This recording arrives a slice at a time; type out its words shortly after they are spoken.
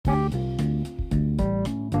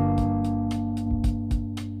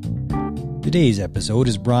Today's episode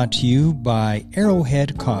is brought to you by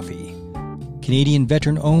Arrowhead Coffee. Canadian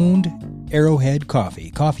veteran-owned Arrowhead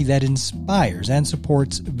Coffee. Coffee that inspires and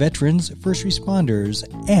supports veterans, first responders,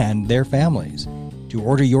 and their families. To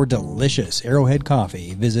order your delicious Arrowhead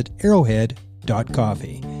Coffee, visit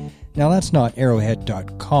arrowhead.coffee. Now that's not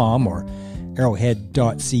arrowhead.com or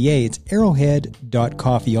arrowhead.ca, it's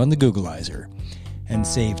arrowhead.coffee on the Googleizer. And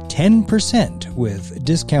save 10% with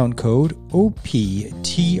discount code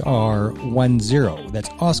OPTR10. That's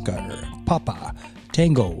Oscar, Papa,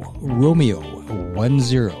 Tango, Romeo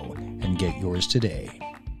 10. And get yours today.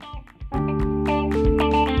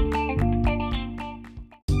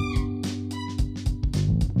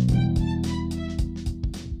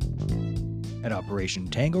 At Operation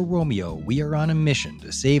Tango Romeo, we are on a mission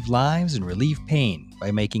to save lives and relieve pain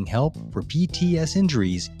by making help for PTS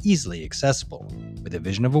injuries easily accessible, with a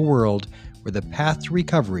vision of a world where the path to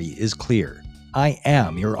recovery is clear. I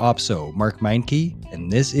am your OPSO, Mark Meinke, and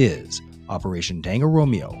this is Operation Tango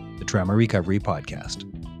Romeo, the Trauma Recovery Podcast.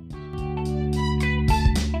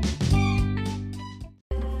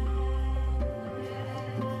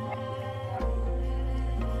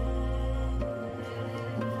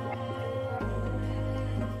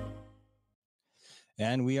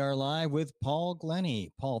 And we are live with Paul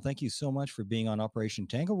Glennie. Paul, thank you so much for being on Operation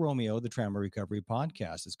Tango Romeo, the Trauma Recovery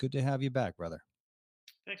Podcast. It's good to have you back, brother.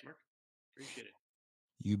 Thanks, Mark. Appreciate it.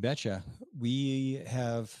 You betcha. We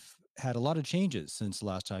have had a lot of changes since the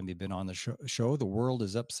last time you've been on the show. The world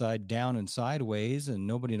is upside down and sideways, and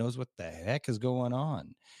nobody knows what the heck is going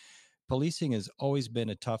on. Policing has always been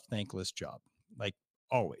a tough, thankless job, like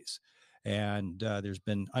always. And there's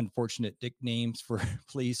been unfortunate nicknames for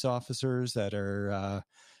police officers that are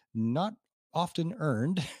not often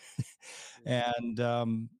earned. And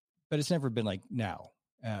but it's never been like now.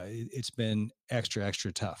 It's been extra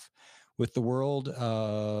tough. With the world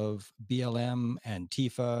of BLM and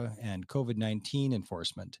Tifa and COVID-19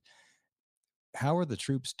 enforcement, how are the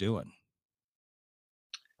troops doing?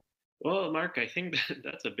 Well, Mark, I think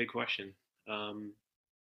that's a big question.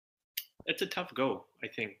 It's a tough go, I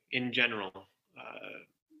think, in general.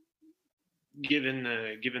 Given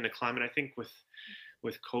the climate, I think with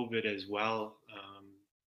COVID as well,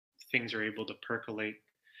 things are able to percolate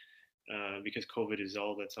because COVID is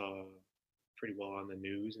all that's pretty well on the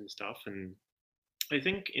news and stuff. And I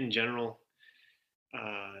think in general,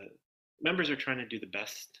 members are trying to do the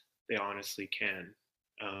best they honestly can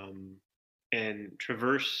and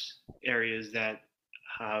traverse areas that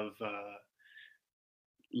have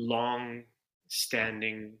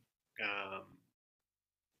long-standing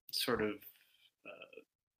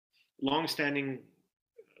long-standing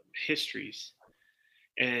histories,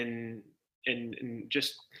 and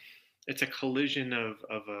just it's a collision of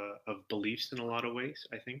beliefs in a lot of ways.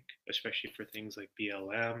 I think, especially for things like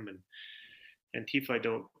BLM and Tifa, I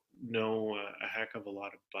don't know a heck of a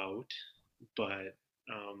lot about, but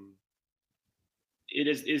it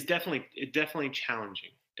is definitely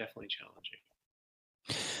challenging. Definitely challenging.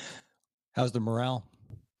 How's the morale?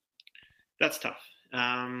 That's tough.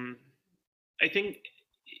 I think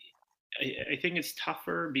it's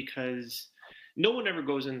tougher because no one ever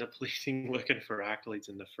goes into policing looking for accolades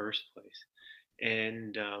in the first place,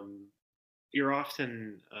 and you're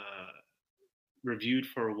often reviewed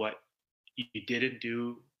for what you didn't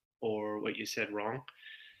do or what you said wrong.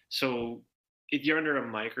 So you're under a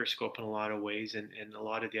microscope in a lot of ways, and a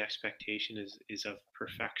lot of the expectation is of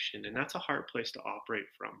perfection, and that's a hard place to operate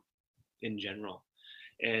from in general.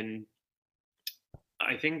 And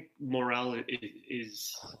I think morale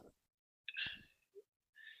is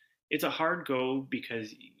it's a hard go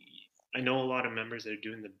because I know a lot of members that are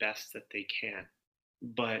doing the best that they can,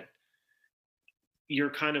 but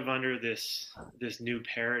you're kind of under this new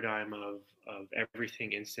paradigm of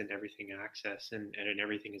everything instant, everything access, and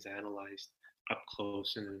everything is analyzed up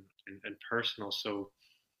close and personal. So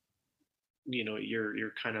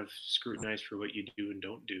you're kind of scrutinized for what you do and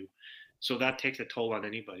don't do. So that takes a toll on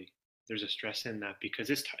anybody. There's a stress in that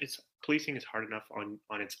because it's policing is hard enough on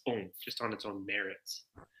its own, just on its own merits.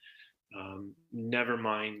 Never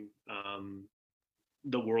mind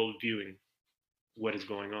the world viewing what is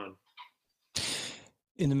going on.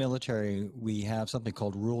 In the military, we have something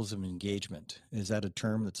called rules of engagement. Is that a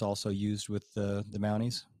term that's also used with the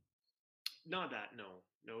Mounties? Not that, no,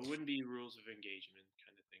 it wouldn't be rules of engagement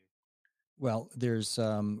kind of thing. Well, there's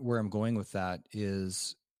where I'm going with that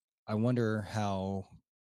is I wonder how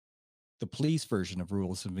the police version of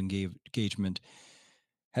rules of engagement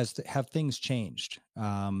have things changed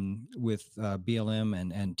with BLM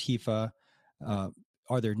and Tifa.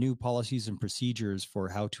 Are there new policies and procedures for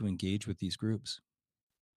how to engage with these groups?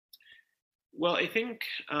 Well, I think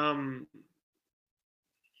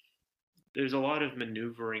there's a lot of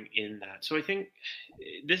maneuvering in that. So I think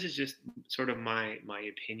this is just sort of my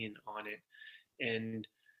opinion on it. And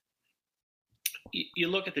you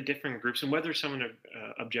look at the different groups and whether someone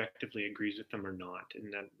objectively agrees with them or not,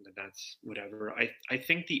 and that's whatever. I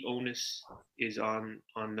think the onus is on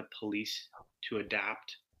the police to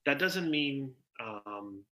adapt. That doesn't mean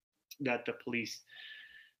that the police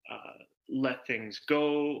let things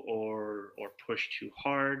go or push too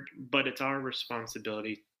hard, but it's our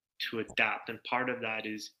responsibility to adapt, and part of that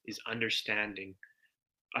is understanding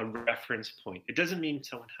a reference point. It doesn't mean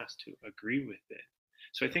someone has to agree with it.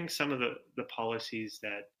 So I think some of the policies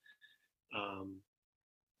that um,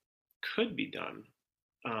 could be done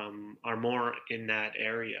are more in that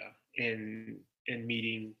area and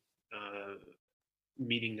meeting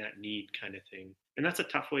that need kind of thing. And that's a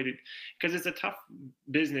tough way to, because it's a tough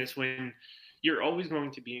business when you're always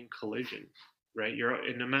going to be in collision, right? You're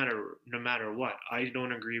no matter what. I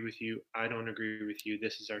don't agree with you. I don't agree with you.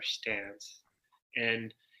 This is our stance,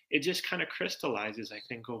 and it just kind of crystallizes, I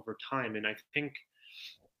think, over time. And I think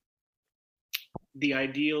the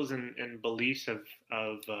ideals and beliefs of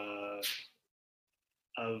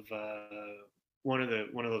one of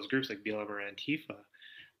those groups like BLM or Antifa,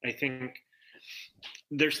 I think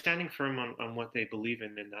they're standing firm on what they believe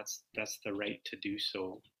in, and that's the right to do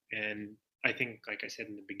so. And I think, like I said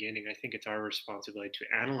in the beginning, I think it's our responsibility to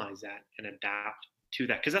analyze that and adapt to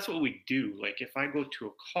that, because that's what we do. Like if I go to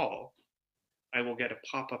a call, I will get a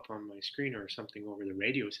pop-up on my screen or something over the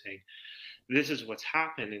radio saying, this is what's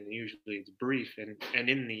happened, and usually it's brief. And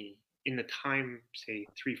in the time, say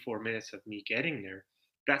 3-4 minutes of me getting there,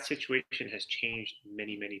 that situation has changed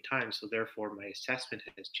many times. So therefore, my assessment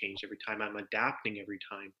has changed every time. I'm adapting every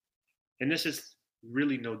time, and this is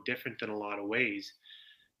really no different than a lot of ways.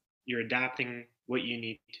 You're adapting what you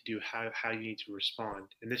need to do, how you need to respond,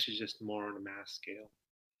 and this is just more on a mass scale.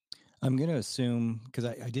 I'm going to assume, because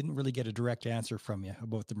I didn't really get a direct answer from you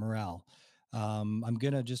about the morale. I'm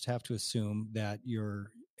going to just have to assume that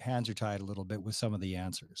your hands are tied a little bit with some of the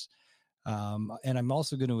answers. And I'm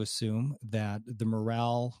also going to assume that the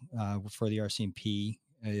morale for the RCMP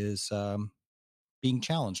is being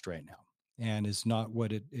challenged right now and is not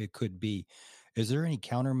what it could be. Is there any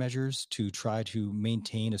countermeasures to try to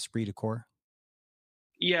maintain esprit de corps?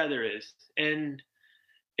 Yeah, there is. And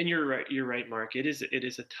you're right, Mark. It is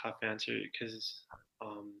a tough answer because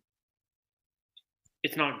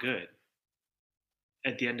it's not good.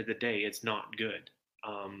 At the end of the day, it's not good.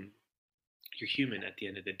 You're human at the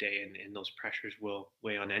end of the day, and those pressures will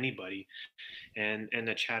weigh on anybody. And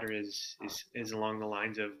the chatter is along the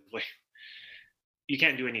lines of like, you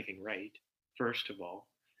can't do anything right, first of all,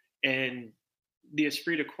 and the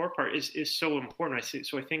esprit de corps part is so important.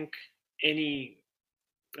 I think any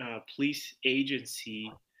police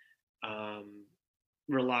agency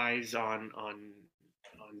relies on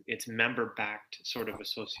its member backed sort of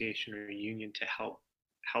association or union to help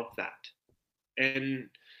that. And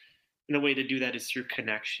the way to do that is through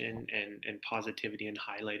connection and positivity and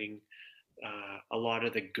highlighting a lot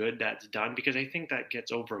of the good that's done, because I think that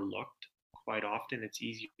gets overlooked quite often. It's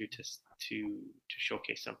easier to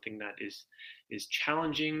showcase something that is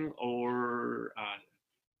challenging or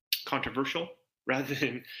controversial rather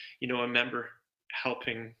than a member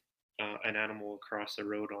helping an animal across the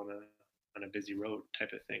road on a busy road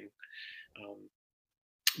type of thing.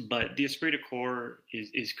 But the esprit de corps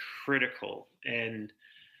is critical, and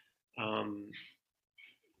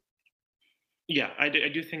yeah, I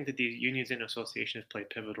do think that the unions and associations play a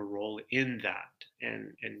pivotal role in that,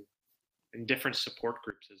 and different support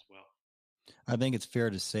groups as well. I think it's fair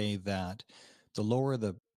to say that the lower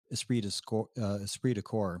the esprit de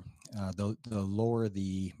corps, the lower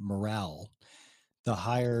the morale, the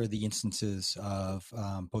higher the instances of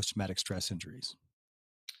post-traumatic stress injuries.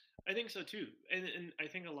 I think so too, and I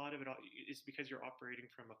think a lot of it is because you're operating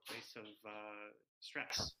from a place of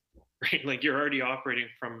stress, right? Like you're already operating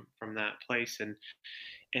from that place, and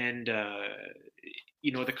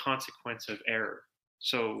the consequence of error.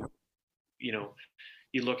 So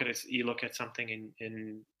you look at something,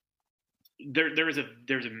 and there's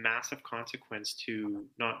a massive consequence to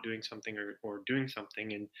not doing something or doing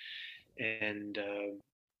something, and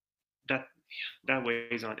that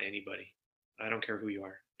weighs on anybody. I don't care who you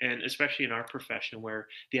are, and especially in our profession where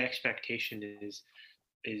the expectation is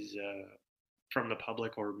from the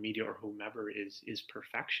public or media or whomever is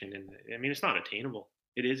perfection. And I mean, it's not attainable.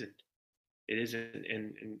 It isn't,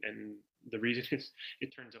 and the reason is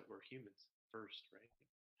it turns out we're humans first, right?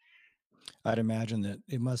 I'd imagine that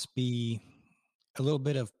it must be a little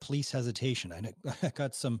bit of police hesitation. I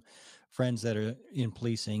got some friends that are in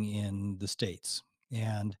policing in the States,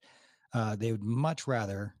 and they would much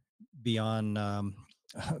rather be on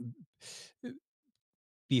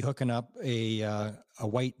be hooking up a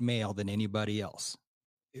white male than anybody else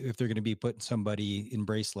if they're going to be putting somebody in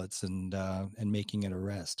bracelets and making an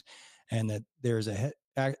arrest, and that there's a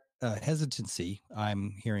hesitancy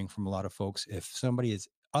I'm hearing from a lot of folks. If somebody is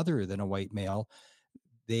other than a white male,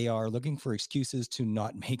 they are looking for excuses to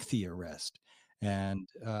not make the arrest. And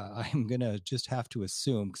I'm going to just have to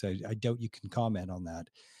assume, because I doubt you can comment on that,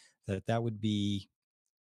 that would be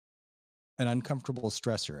an uncomfortable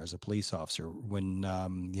stressor as a police officer when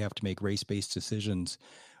you have to make race-based decisions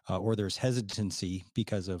or there's hesitancy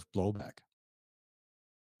because of blowback.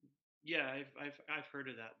 Yeah, I've heard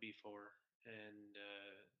of that before, and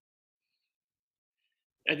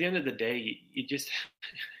at the end of the day, you just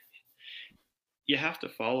you have to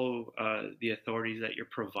follow the authorities that you're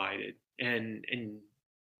provided, and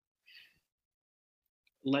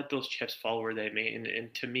let those chips fall where they may.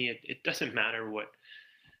 And to me, it doesn't matter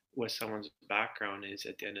what someone's background is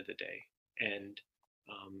at the end of the day. And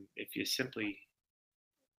if you simply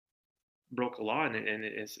broke the law and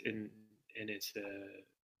it's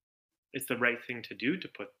the right thing to do to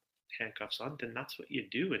put handcuffs on, then that's what you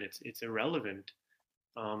do, and it's irrelevant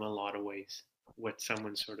in a lot of ways what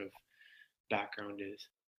someone's sort of background is.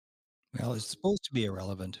 Well, it's supposed to be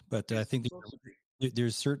irrelevant, but I It's think supposed to be.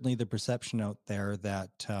 there's certainly the perception out there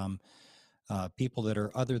that people that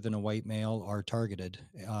are other than a white male are targeted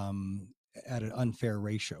at an unfair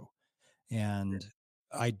ratio. And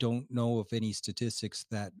I don't know of any statistics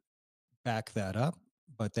that back that up,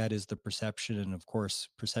 but that is the perception. And of course,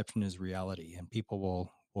 perception is reality, and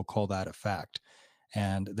people will call that a fact.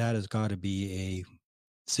 And that has got to be a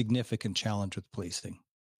significant challenge with policing.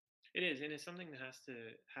 It is, and it's something that has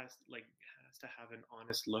to have an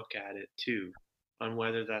honest look at it too, on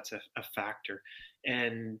whether that's a factor,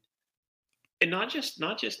 and not just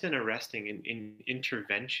in arresting, in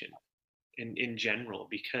intervention, in general,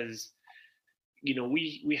 because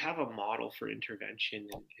we have a model for intervention,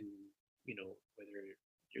 and whether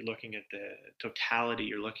you're looking at the totality,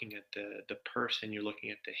 you're looking at the person, you're looking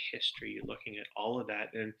at the history, you're looking at all of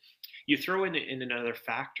that, and you throw in another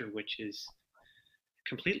factor which is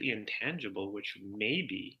completely intangible, which may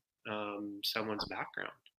be someone's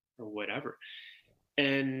background or whatever.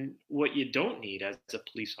 And what you don't need as a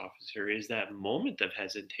police officer is that moment of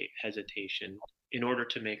hesitation in order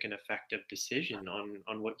to make an effective decision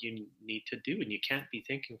on what you need to do. And you can't be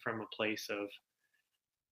thinking from a place of,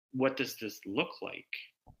 what does this look like?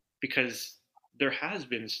 Because there has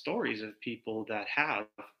been stories of people that have,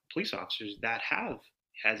 police officers that have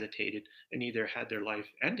hesitated and either had their life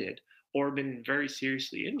ended or been very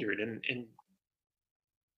seriously injured. And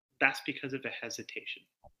that's because of a hesitation,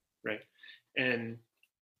 right? And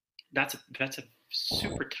that's a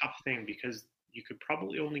super tough thing, because you could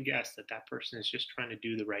probably only guess that that person is just trying to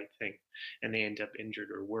do the right thing and they end up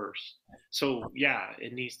injured or worse. So yeah,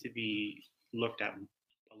 it needs to be looked at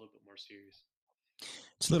a little bit more serious.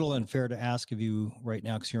 It's a little unfair to ask of you right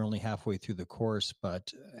now because you're only halfway through the course,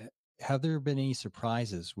 but have there been any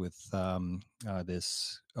surprises with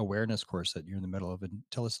this awareness course that you're in the middle of? And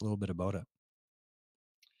tell us a little bit about it.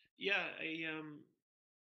 Yeah,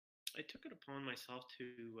 I took it upon myself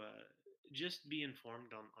to just be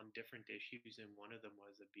informed on different issues, and one of them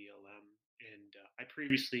was a BLM. And I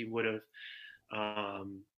previously would have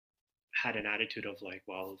had an attitude of like,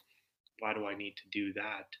 well, why do I need to do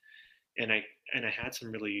that? And I had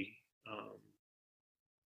some really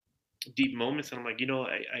deep moments, and I'm like,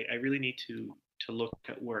 I really need to look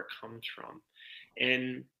at where it comes from,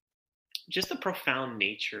 and just the profound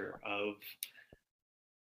nature of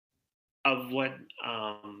what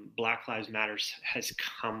Black Lives Matters has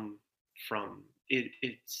come from.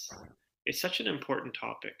 It's such an important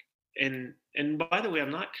topic, and by the way,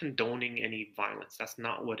 I'm not condoning any violence. That's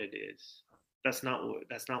not what it is. That's not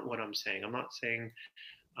what I'm saying. I'm not saying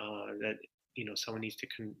that someone needs to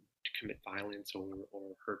commit violence or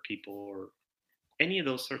hurt people or any of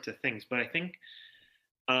those sorts of things. But I think,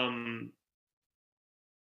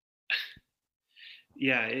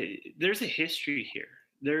 yeah, there's a history here.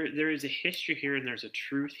 There is a history here, and there's a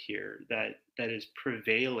truth here that is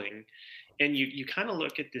prevailing, and you kind of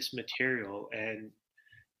look at this material, and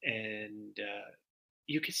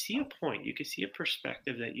you can see a point, you can see a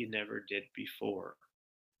perspective that you never did before.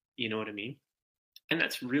 You know what I mean? And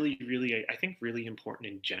that's really, really, I think, really important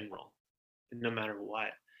in general, no matter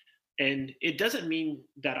what. And it doesn't mean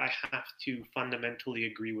that I have to fundamentally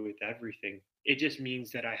agree with everything. It just means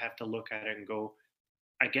that I have to look at it and go,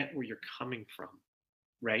 I get where you're coming from,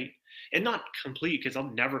 right? And not complete, because I'll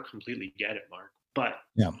never completely get it, Mark. But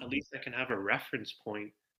Yeah. at least I can have a reference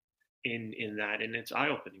point in that, and it's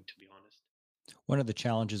eye-opening, to be honest. One of the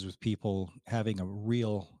challenges with people having a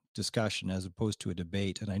real discussion as opposed to a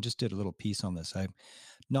debate, and I just did a little piece on this. I'm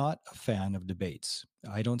not a fan of debates.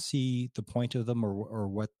 I don't see the point of them or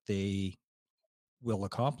what they will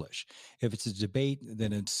accomplish. If it's a debate,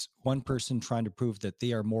 then it's one person trying to prove that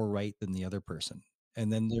they are more right than the other person.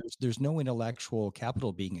 And then there's no intellectual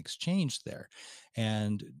capital being exchanged there.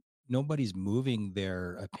 And nobody's moving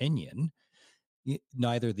their opinion,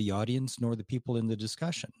 neither the audience nor the people in the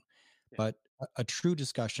discussion. Yeah. But a true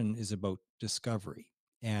discussion is about discovery.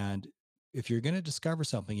 And if you're going to discover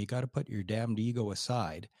something, you got to put your damned ego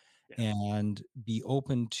aside Yes. and be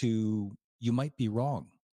open to you might be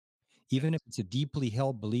wrong. Even if Yes. it's a deeply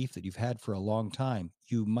held belief that you've had for a long time,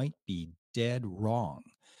 you might be dead wrong.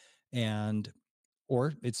 And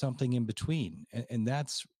or it's something in between. And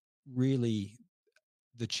that's really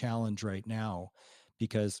the challenge right now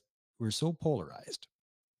because we're so polarized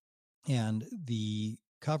and the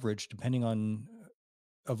coverage, depending on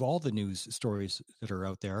of all the news stories that are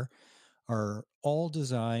out there, are all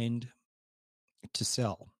designed to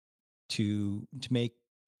sell, to make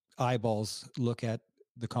eyeballs look at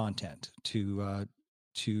the content, to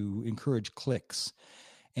encourage clicks,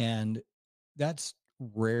 and that's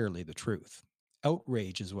rarely the truth.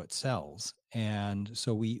 Outrage is what sells, and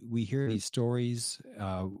so we hear these stories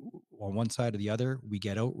on one side or the other. We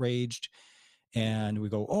get outraged, and we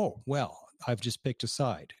go, "Oh well, I've just picked a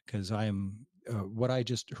side because I am." What I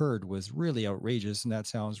just heard was really outrageous, and that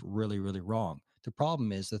sounds really, really wrong. The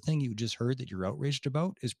problem is the thing you just heard that you're outraged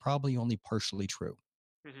about is probably only partially true.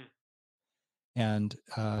 Hmm. And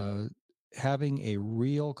having a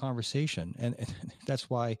real conversation, and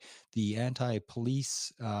that's why the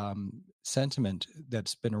anti-police sentiment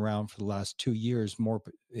that's been around for the last 2 years,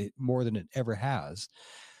 more than it ever has,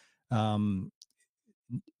 um,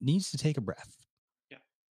 needs to take a breath. Yeah.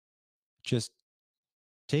 Just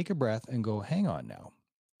take a breath and go, hang on now.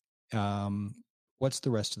 Um, what's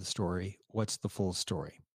the rest of the story? What's the full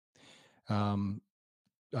story? Um,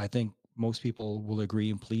 I think most people will agree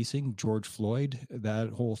in policing, George Floyd,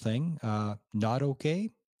 that whole thing, not okay.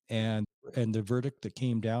 Hmm. And the verdict that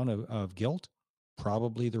came down of guilt,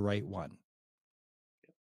 probably the right one.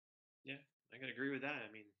 Yeah. Yeah. I can agree with that.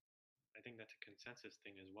 I mean, I think that's a consensus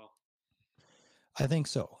thing as well. I think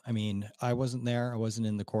so. I mean, I wasn't there. I wasn't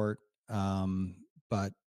in the court.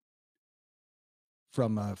 But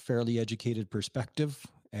from a fairly educated perspective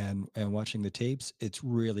and watching the tapes, it's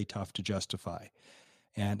really tough to justify.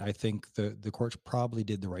 And I think the courts probably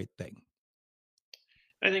did the right thing.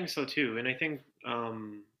 I think so too, and I think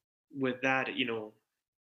with that,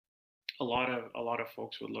 a lot of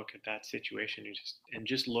folks would look at that situation and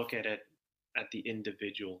just look at it at the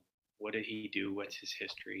individual. What did he do? What's his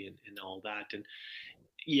history and all that? And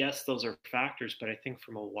yes, those are factors, but I think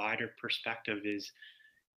from a wider perspective is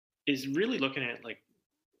really looking at like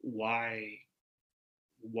why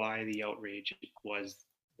why the outrage was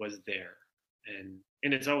there, and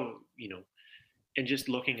it's all and just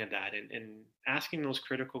looking at that and asking those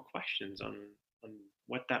critical questions on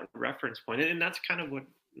what that reference point, and that's kind of what,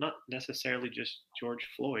 not necessarily just George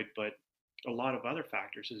Floyd, but a lot of other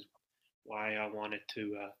factors is why I wanted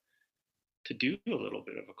to do a little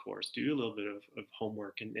bit of a course, do a little bit of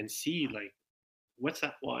homework, and see like what's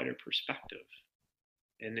that wider perspective.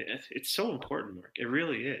 And it's so important, Mark. It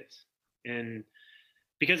really is. And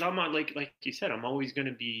because I'm not, like you said, I'm always going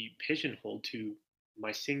to be pigeonholed to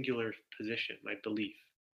my singular position, my belief,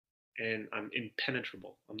 and I'm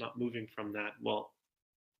impenetrable. I'm not moving from that. Well,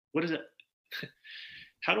 what is it?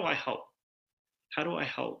 How do I help? How do I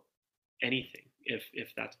help anything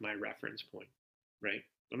if that's my reference point, right?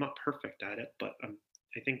 I'm not perfect at it, but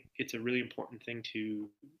I think it's a really important thing to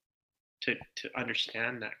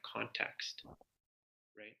understand that context,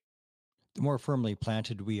 right? The more firmly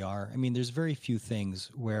planted we are, I mean, there's very few things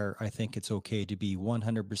where I think it's okay to be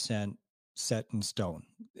 100% set in stone.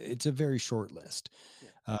 It's a very short list.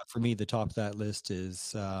 Yeah. For me, the top of that list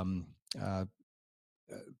is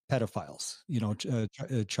pedophiles,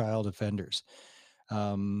 child offenders.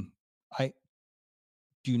 I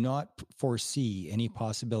do not foresee any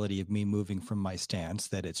possibility of me moving from my stance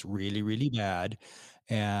that it's really, really bad,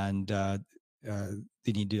 and uh,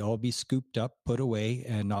 they need to all be scooped up, put away,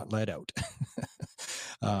 and not let out.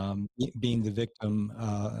 Being the victim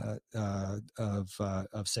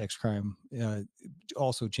of sex crime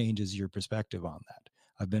also changes your perspective on that.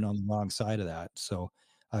 I've been on the wrong side of that, so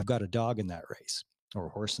I've got a dog in that race, or a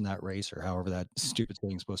horse in that race, or however that stupid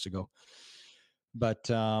thing is supposed to go. But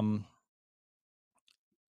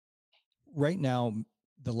right now,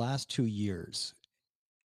 the last 2 years,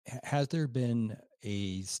 has there been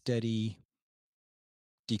a steady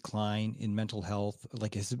decline in mental health?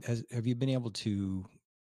 Like, have you been able to?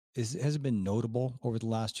 Has it been notable over the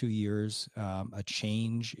last 2 years, a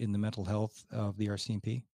change in the mental health of the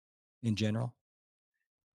RCMP in general?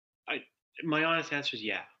 I My honest answer is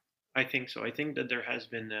yeah. I think so. I think that there has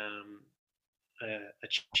been a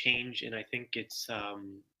change, and I think it's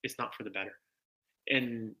not for the better.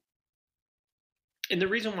 And and the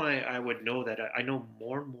reason why I would know that, I know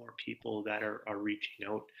more and more people that are reaching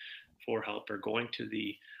out for help, or going to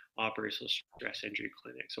the operational stress injury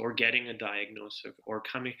clinics, or getting a diagnosis, or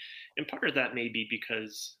coming. And part of that may be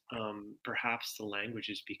because perhaps the language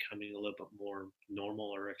is becoming a little bit more normal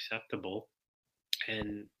or acceptable,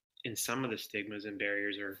 and some of the stigmas and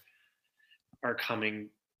barriers are coming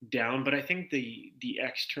down. But I think the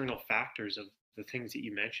external factors of the things that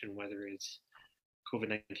you mentioned, whether it's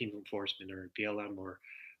COVID-19 enforcement, or BLM,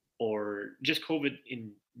 or just COVID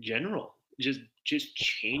in general, just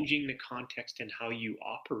changing the context and how you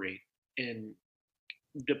operate. And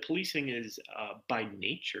the policing is by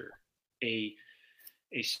nature a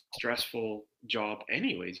stressful job.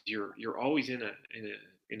 Anyways, you're always in a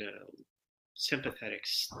sympathetic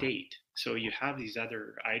state. So you have these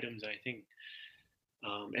other items, I think,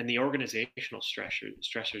 and the organizational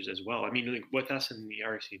stressors as well. I mean, like with us in the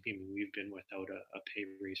RCMP, I mean, we've been without a pay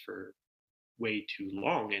raise for way too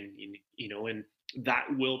long, and and that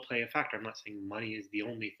will play a factor. I'm not saying money is the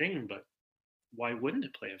only thing, but why wouldn't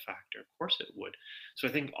it play a factor? Of course it would. So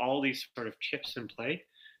I think all these sort of chips in play.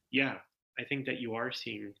 Yeah, I think that you are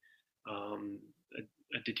seeing um, a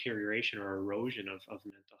deterioration or erosion of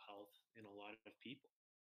mental health in a lot of people.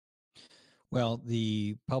 Well,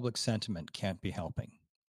 the public sentiment can't be helping.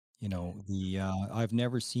 The I've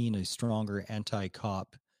never seen a stronger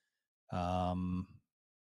anti-cop. Um,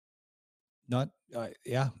 not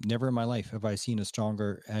Yeah, never in my life have I seen a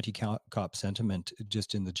stronger anti-cop sentiment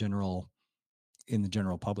just in the general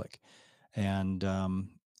public, and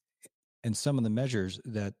some of the measures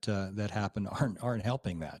that happen aren't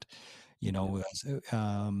helping that.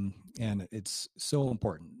 And it's so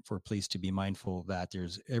important for police to be mindful that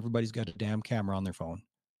everybody's got a damn camera on their phone,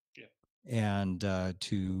 Yeah. and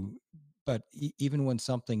but even when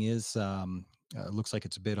something is looks like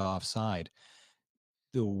it's a bit offside,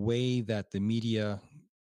 the way that the media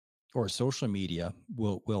or social media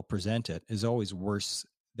will present it is always worse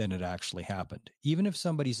than it actually happened. Even if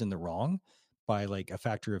somebody's in the wrong by like a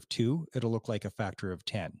factor of 2, it'll look like a factor of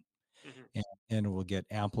 10, Hmm. and it will get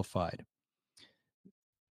amplified.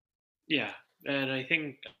 Yeah, and I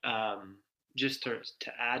think just to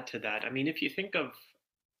add to that, I mean, if you think of,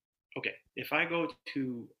 okay, if I go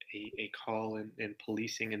to a call in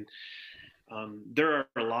policing, and there are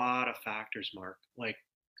a lot of factors, Mark. Like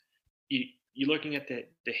you, you're looking at the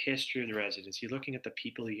history of the residents. You're looking at the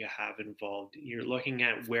people you have involved. You're looking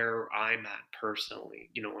at where I'm at personally.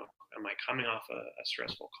 Am I coming off a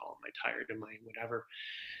stressful call? Am I tired? Am I whatever?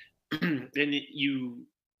 Then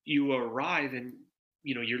you arrive, and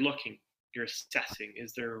you're looking, you're assessing,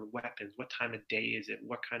 is there weapons, what time of day is it,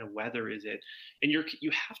 what kind of weather is it, and you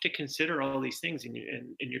have to consider all these things, and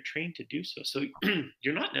you're trained to do so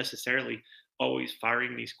you're not necessarily always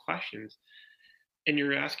firing these questions, and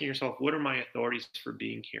you're asking yourself, what are my authorities for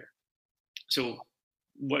being here? So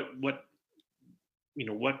what what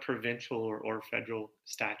provincial or federal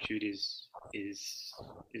statute is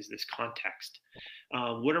this context?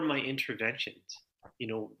 What are my interventions? You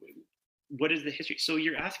know, what is the history? So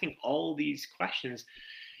you're asking all these questions,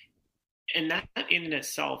 and that in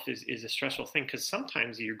itself is a stressful thing, because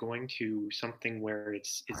sometimes you're going to something where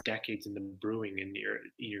it's decades in the brewing, and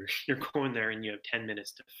you're going there and you have 10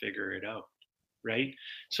 minutes to figure it out, right?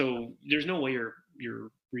 So there's no way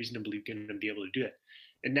you're reasonably going to be able to do it.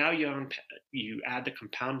 And now you add the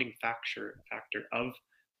compounding factor of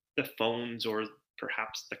the phones, or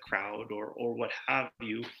perhaps the crowd, or what have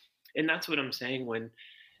you. And that's what I'm saying, when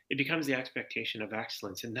it becomes the expectation of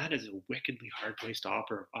excellence, and that is a wickedly hard place to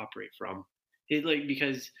operate from.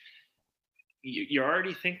 Because you're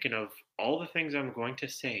already thinking of all the things I'm going to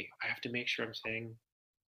say. I have to make sure I'm saying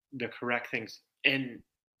the correct things, and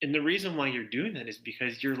the reason why you're doing that is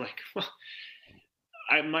because you're like, well,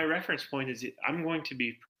 my reference point is I'm going to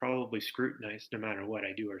be probably scrutinized no matter what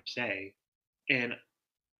I do or say, and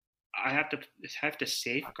I have to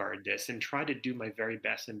safeguard this and try to do my very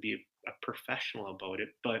best and be a professional about it.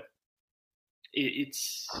 But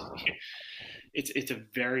it's it's a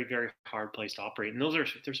very, very hard place to operate, and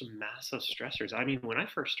there's some massive stressors. I mean, when I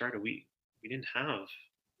first started, we didn't have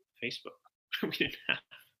Facebook, we didn't have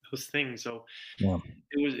those things, so Yeah.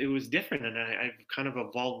 it was different, and I've kind of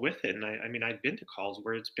evolved with it. And I mean, I've been to calls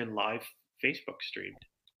where it's been live Facebook streamed.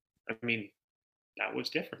 I mean, that was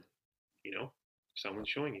different, you know. someone's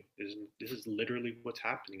showing you this is literally what's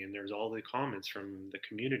happening, and there's all the comments from the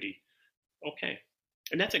community. Okay,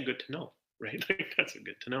 and that's a good to know, right? Like, that's a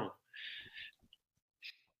good to know.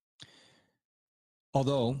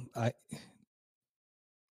 Although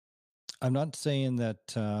I'm not saying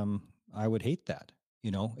that I would hate that.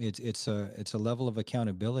 You know, it's a level of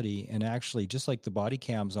accountability, and actually, just like the body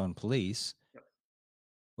cams on police. Yep.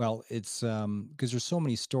 Well, it's because there's so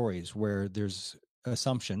many stories where there's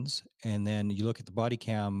assumptions, and then you look at the body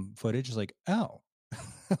cam footage, it's like, oh,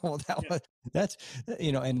 well, Yeah. that's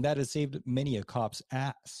and that has saved many a cop's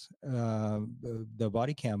ass. The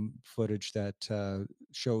body cam footage that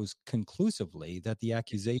shows conclusively that the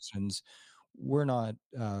accusations were not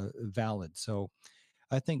valid. So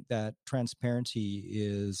I think that transparency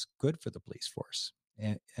is good for the police force.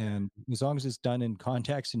 And as long as it's done in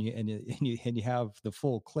context and you have the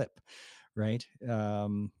full clip, right?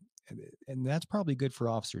 And that's probably good for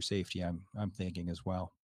officer safety. I'm thinking as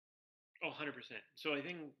well. Oh, 100%. So I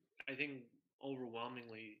think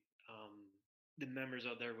overwhelmingly, the members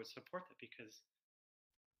out there would support that, because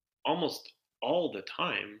almost all the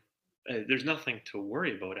time, there's nothing to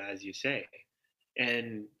worry about, as you say.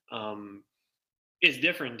 And it's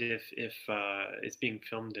different if it's being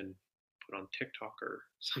filmed and put on TikTok or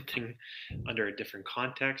something under a different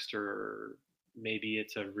context, or maybe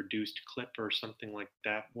it's a reduced clip or something like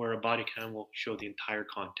that, where a body cam will show the entire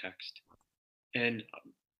context. And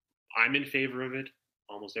I'm in favor of it.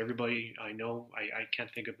 Almost everybody I know, I can't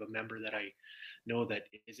think of a member that I know that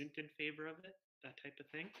isn't in favor of it, that type of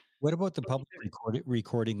thing. What about the But public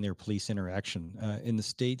recording their police interaction? In the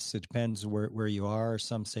States, it depends where you are.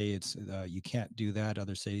 Some say it's you can't do that.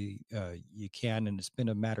 Others say you can, and it's been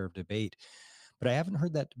a matter of debate. But I haven't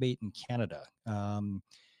heard that debate in Canada.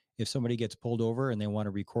 If somebody gets pulled over and they want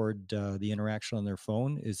to record the interaction on their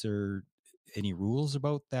phone, is there any rules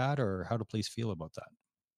about that, or how do police feel about that?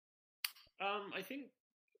 I think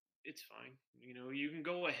it's fine. You know, you can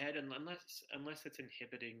go ahead, and unless it's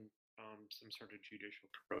inhibiting some sort of judicial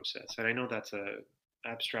process. And I know that's a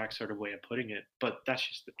abstract sort of way of putting it, but that's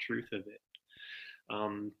just the truth of it.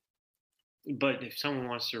 Um, but if someone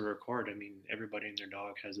wants to record, I mean, everybody and their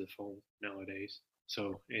dog has a phone nowadays,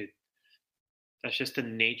 so that's just the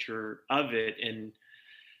nature of it. And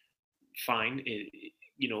fine,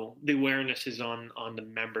 the awareness is on the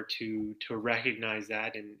member to recognize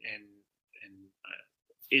that, and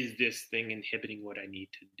is this thing inhibiting what I need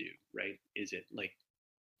to do, right? Is it like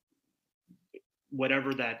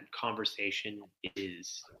whatever that conversation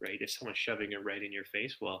is, right? If someone's shoving it right in your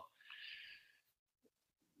face, well,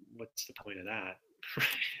 what's the point of that?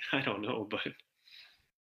 I don't know, but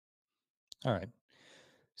All right.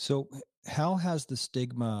 So, how has the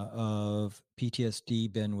stigma of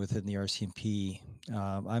PTSD been within the RCMP?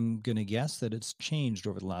 I'm going to guess that it's changed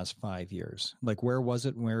over the last 5 years. Like, where was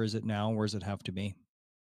it? Where is it now? Where does it have to be?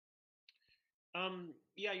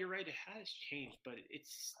 yeah, you're right. It has changed, but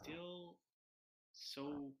it's still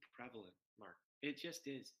so prevalent, Mark. It just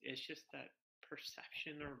is. It's just that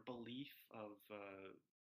perception or belief of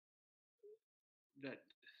that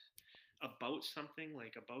about something,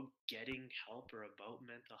 like about getting help or about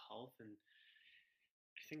mental health. And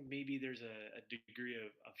I think maybe there's a degree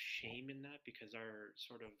of shame in that, because our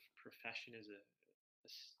sort of profession is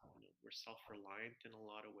we're self-reliant in a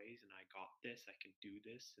lot of ways, and I got this, I can do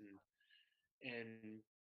this. And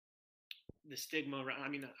the stigma around, I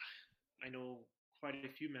mean, I know quite a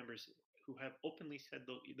few members who have openly said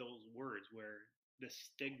those words, where the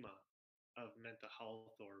stigma of mental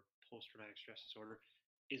health or post-traumatic stress disorder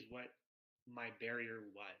is what my barrier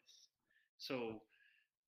was. So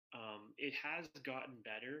it has gotten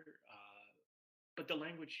better, but the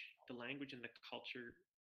language and the culture,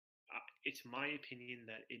 it's my opinion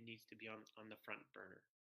that it needs to be on the front burner,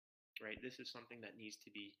 right? This is something that needs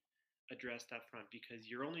to be addressed up front, because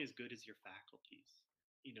you're only as good as your faculties,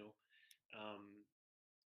 you know.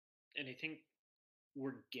 And I think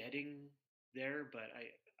we're getting there, but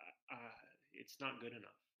it's not good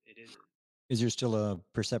enough. It isn't. Is there still a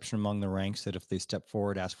perception among the ranks that if they step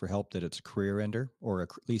forward, ask for help, that it's a career ender, or at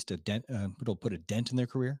least a dent? It'll put a dent in their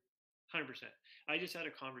career. 100%. I just had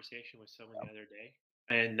a conversation with someone the other day,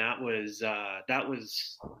 and that was. I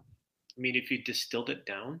mean, if you distilled it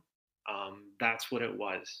down, that's what it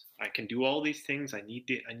was. I can do all these things. I need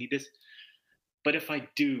this, but if I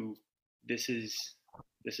do, this is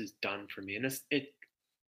done for me, and it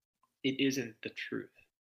isn't the truth.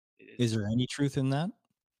 It Is isn't. there any truth in that?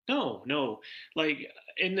 No, no. Like,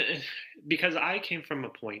 and because I came from a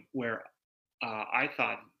point where I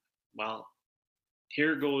thought, well,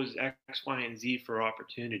 here goes X, Y, and Z for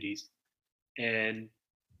opportunities, and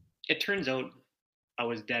it turns out I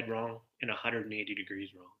was dead wrong and 180 degrees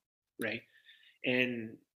wrong, right?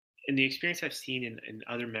 And the experience I've seen in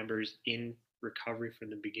other members in recovery from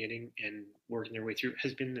the beginning and working their way through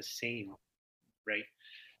has been the same, right?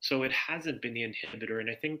 So it hasn't been the inhibitor, and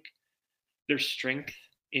I think there's strength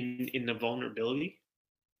in the vulnerability,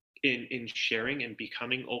 in sharing and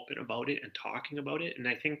becoming open about it and talking about it, and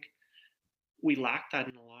I think we lack that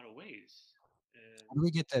in a lot of ways. How do we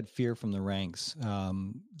get that fear from the ranks?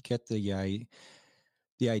 Get the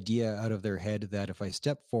idea out of their head that if I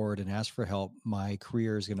step forward and ask for help, my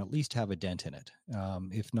career is going to at least have a dent in it.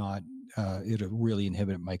 If not, it'll really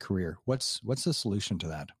inhibit my career. What's the solution to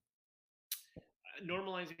that?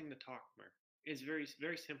 Normalizing the talk, Mark, is very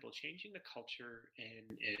very simple. Changing the culture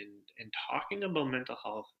and talking about mental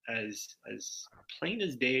health as plain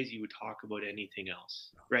as day as you would talk about anything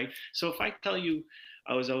else, right? So if I tell you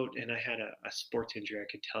I was out and I had a sports injury,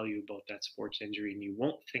 I could tell you about that sports injury and you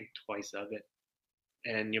won't think twice of it,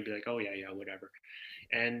 and you'll be like, oh yeah, yeah, whatever.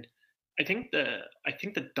 And I think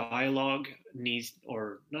the dialogue needs,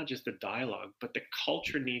 or not just the dialogue, but the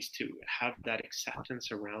culture needs to have that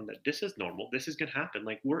acceptance around that this is normal. This is going to happen.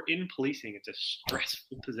 Like, we're in policing. It's a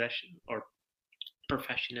stressful possession or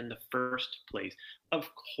profession in the first place. Of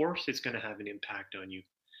course, it's going to have an impact on you.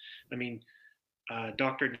 I mean,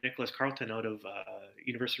 Dr. Nicholas Carlton out of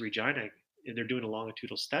University of Regina, they're doing a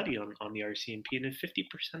longitudinal study on the RCMP, and then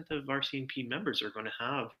 50% of RCMP members are going to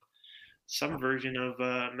have some version of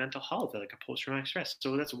mental health, like a post-traumatic stress.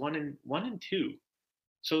 So that's one in two.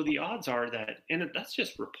 So the odds are that, and that's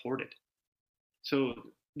just reported. So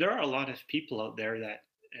there are a lot of people out there that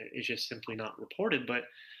is just simply not reported. But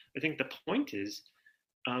I think the point is,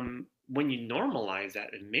 when you normalize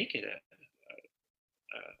that and make it a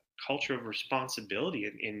culture of responsibility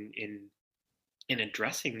in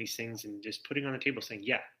addressing these things and just putting on the table, saying,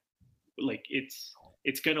 yeah, like it's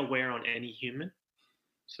gonna wear on any human.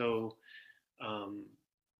 So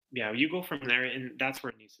yeah, you go from there, and that's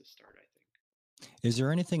where it needs to start, I think. Is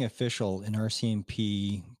there anything official in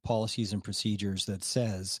RCMP policies and procedures that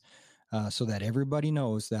says, so that everybody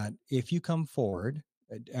knows that if you come forward,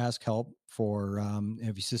 ask help for,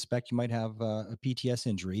 if you suspect you might have a PTS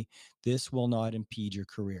injury, this will not impede your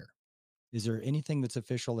career? Is there anything that's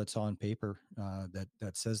official that's on paper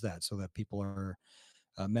that says that, so that people are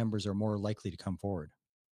members are more likely to come forward?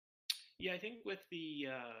 Yeah, I think with the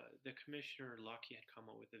commissioner Lucky had come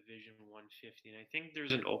up with a Vision 150, and I think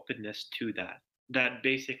there's an openness to that that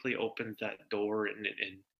basically opens that door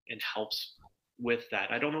and helps with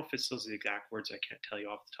that. I don't know if it's those exact words. I can't tell you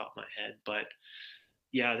off the top of my head, but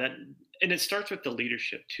yeah, that, and it starts with the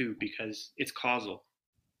leadership too, because it's causal,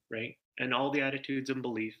 right? And all the attitudes and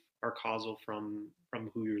belief are causal from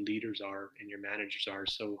who your leaders are and your managers are.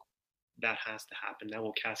 So that has to happen. That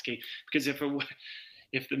will cascade, because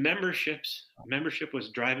if the membership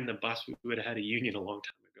was driving the bus, we would have had a union a long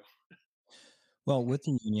time ago. Well, with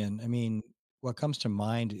the union, I mean, what comes to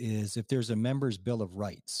mind is if there's a members' bill of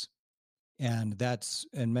rights, and that's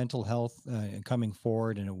and mental health and coming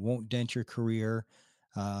forward, and it won't dent your career.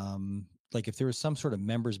 Like if there was some sort of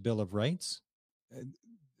members' bill of rights, uh,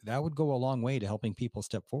 that would go a long way to helping people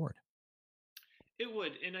step forward. It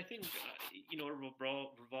would, and I think it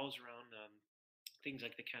revolves around things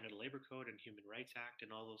like the Canada Labor Code and Human Rights Act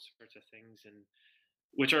and all those sorts of things, and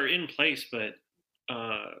which are in place, but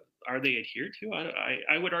are they adhered to?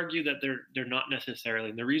 I would argue that they're not necessarily.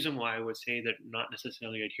 And the reason why I would say that not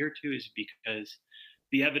necessarily adhered to is because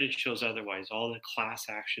the evidence shows otherwise. All the class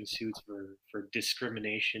action suits for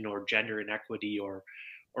discrimination or gender inequity or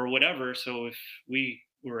whatever. So if we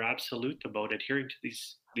were absolute about adhering to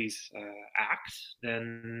these acts,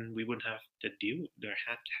 then we wouldn't have to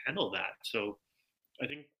have to handle that. So I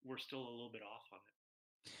think we're still a little bit off on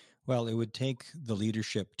it. Well, it would take the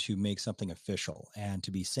leadership to make something official and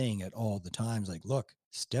to be saying it all the times, like, look,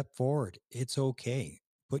 step forward. It's okay.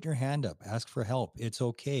 Put your hand up, ask for help. It's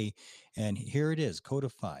okay. And here it is,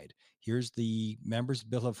 codified. Here's the members'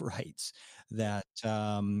 bill of rights that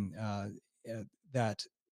that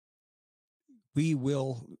we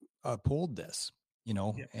will uphold this,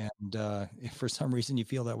 Yeah. and if for some reason you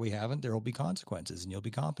feel that we haven't, there will be consequences and you'll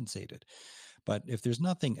be compensated. But if there's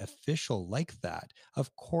nothing official like that,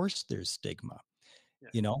 of course there's stigma,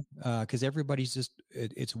 Yeah. because everybody's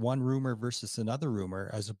it's one rumor versus another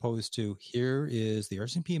rumor, as opposed to here is the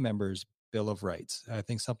RCMP members' Bill of Rights. I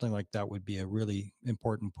think something like that would be a really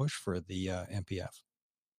important push for the MPF.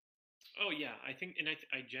 Oh yeah, I think, and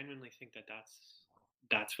I genuinely think that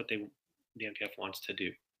that's what the MPF wants to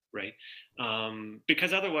do, right?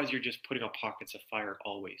 Because otherwise, you're just putting out pockets of fire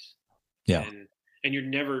always, Yeah. and you're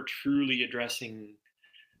never truly addressing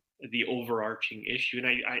the overarching issue.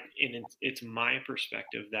 And it's my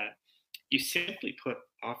perspective that you simply put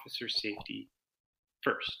officer safety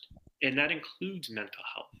first, and that includes mental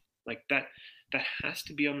health. Like that has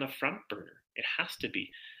to be on the front burner. It has to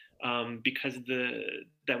be, because the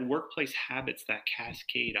workplace habits that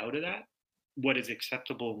cascade out of that, what is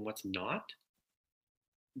acceptable and what's not,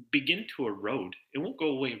 begin to erode. It won't go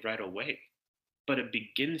away right away, but it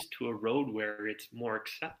begins to erode where it's more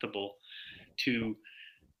acceptable to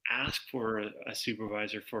ask for a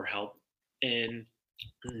supervisor for help and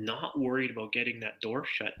not worried about getting that door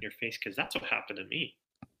shut in your face, because that's what happened to me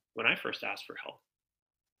when I first asked for help.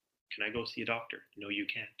 Can I go see a doctor? No, you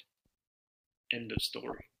can't. End of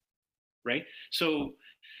story. Right? So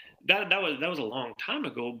that was a long time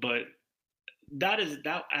ago, but that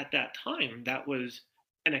at that time that was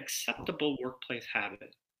an acceptable workplace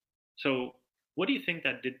habit. So what do you think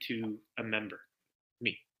that did to a member?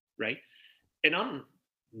 Me, right? And I'm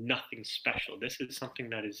nothing special. This is something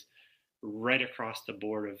that is right across the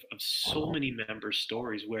board of so many members'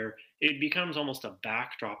 stories, where it becomes almost a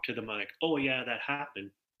backdrop to them, like, oh yeah, that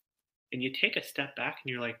happened. And you take a step back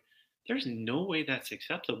and you're like, there's no way that's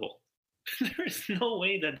acceptable. There's no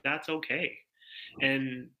way that that's okay.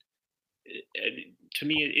 And to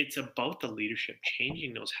me, it's about the leadership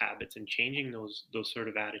changing those habits and changing those sort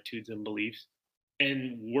of attitudes and beliefs,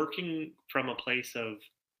 and working from a place of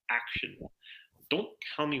action. Don't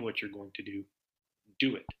tell me what you're going to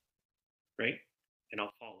do it, right? And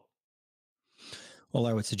I'll follow. Well,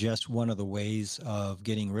 I would suggest one of the ways of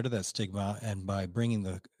getting rid of that stigma, and by bringing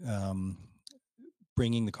the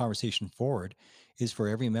conversation forward, is for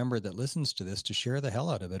every member that listens to this to share the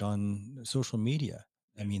hell out of it on social media.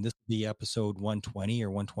 I mean, this will be episode 120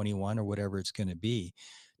 or 121 or whatever it's going to be.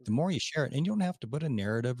 The more you share it, and you don't have to put a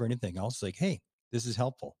narrative or anything else, like, hey, this is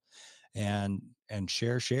helpful, and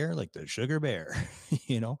share like the sugar bear,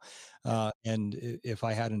 you know. And if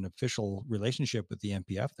I had an official relationship with the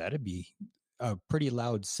NPF, that'd be a pretty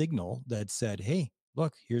loud signal that said, hey,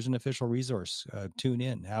 look, here's an official resource, tune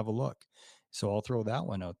in, have a look. So I'll throw that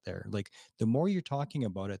one out there. Like, the more you're talking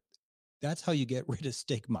about it, that's how you get rid of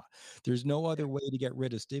stigma. There's no other way to get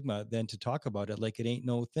rid of stigma than to talk about it like it ain't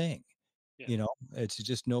no thing. Yeah. You know, it's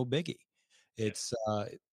just no biggie. It's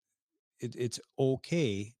it's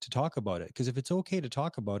okay to talk about it, because if it's okay to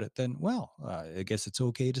talk about it, then, well, I guess it's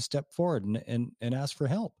okay to step forward and ask for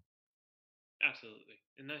help. Absolutely.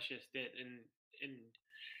 And that's just it. And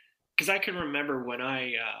because I can remember when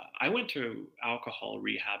I went to alcohol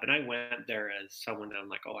rehab, and I went there as someone that I'm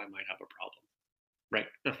like, oh, I might have a problem, right?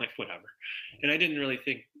 I'm like, whatever. And I didn't really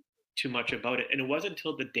think too much about it. And it wasn't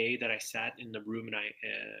until the day that I sat in the room and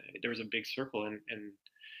there was a big circle, and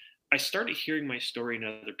I started hearing my story in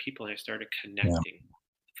other people, and I started Yeah. connecting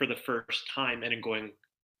for the first time, and then going,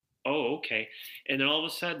 oh, okay. And then all of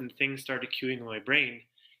a sudden things started queuing in my brain,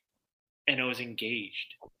 and I was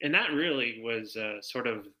engaged. And that really was sort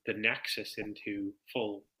of the nexus into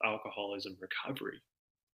full alcoholism recovery,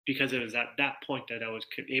 because it was at that point that I was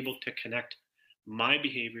able to connect my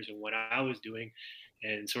behaviors and what I was doing,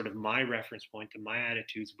 and sort of my reference point and my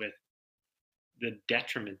attitudes, with the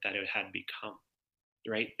detriment that it had become,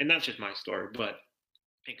 right? And that's just my story, but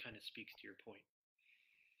it kind of speaks to your point.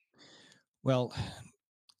 Well,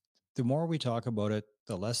 the more we talk about it,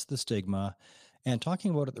 the less the stigma, and talking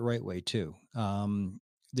about it the right way too.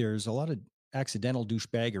 There's a lot of accidental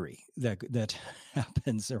douchebaggery that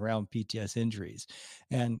happens around PTS injuries,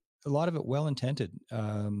 and a lot of it well intended.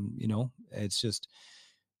 You know, it's just,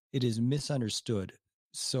 it is misunderstood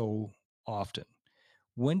so often.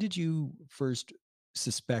 When did you first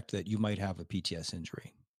suspect that you might have a PTS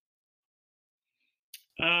injury?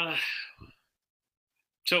 Uh,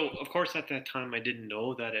 so of course at that time I didn't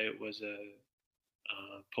know that it was a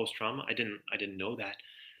post trauma. I didn't know that.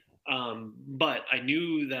 But I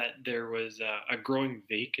knew that there was a growing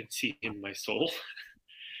vacancy in my soul.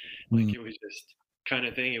 Like, Mm. it was just kind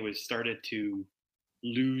of thing. It was started to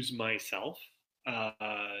lose myself. Uh,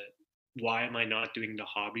 why am I not doing the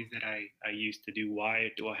hobbies that I used to do?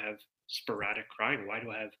 Why do I have sporadic crying? Why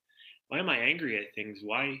am I angry at things?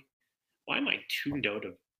 Why am I tuned out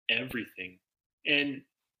of everything? And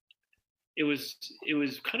it was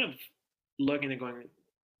kind of looking and going,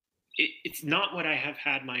 it's not what I have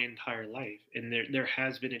had my entire life, and there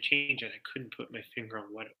has been a change, and I couldn't put my finger on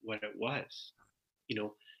what it was, you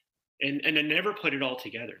know, and I never put it all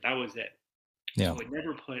together. That was it. Yeah. So I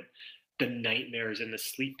never put the nightmares and the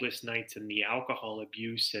sleepless nights and the alcohol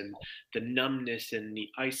abuse and the numbness and the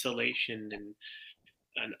isolation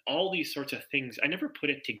and all these sorts of things. I never put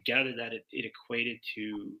it together that it equated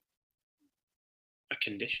to a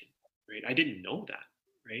condition, right? I didn't know that,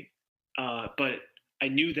 right? But I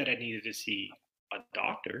knew that I needed to see a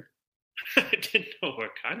doctor. I didn't know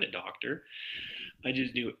what kind of doctor. I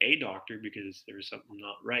just knew a doctor because there was something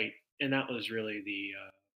not right, and that was really the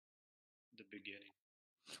beginning.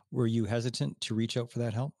 Were you hesitant to reach out for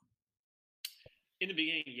that help? In the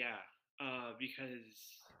beginning, yeah,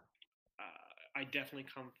 because I definitely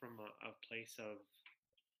come from a place of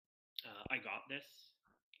I got this.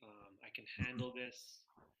 I can Mhm. handle this.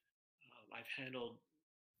 I've handled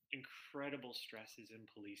incredible stresses in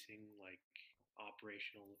policing, like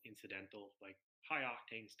operational, incidental, like high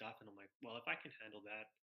octane stuff. And I'm like, well, if I can handle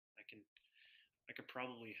that, I can, I could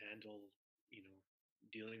probably handle, you know,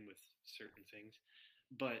 dealing with certain things.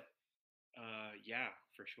 But yeah,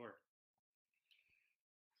 for sure.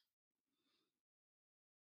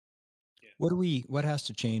 Yeah. What has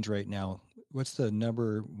to change right now? What's the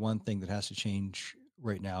number one thing that has to change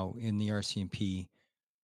right now in the RCMP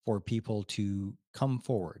for people to come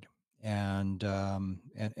forward and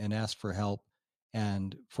ask for help,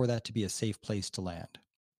 and for that to be a safe place to land?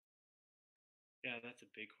 Yeah, that's a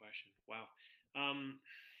big question. Wow. Um,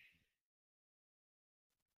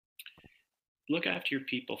 Look after your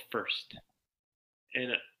people first.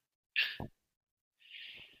 And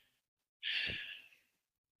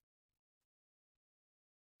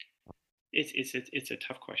it's a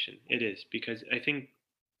tough question. It is because I think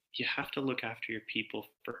you have to look after your people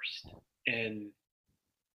first, and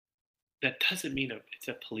that doesn't mean it's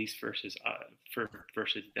a police versus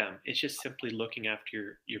them. It's just simply looking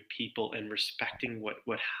after your people and respecting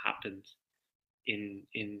what happens in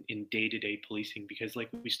day-to-day policing, because like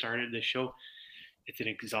we started the show, it's an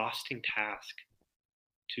exhausting task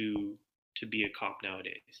to to be a cop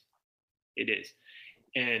nowadays. It is.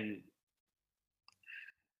 And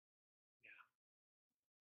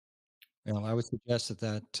Well, I would suggest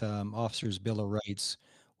that officers' bill of rights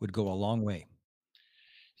would go a long way.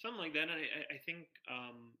 something like that. And I think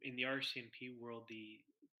in the RCMP world, the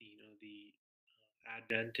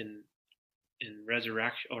advent and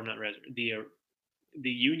resurrection, or not the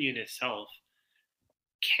union itself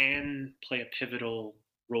can play a pivotal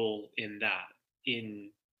role in that,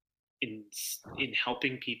 in in in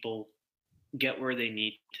helping people get where they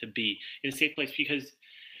need to be in a safe place, because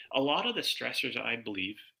a lot of the stressors I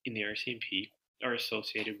believe in the RCMP are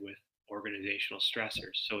associated with organizational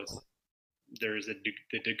stressors. So there's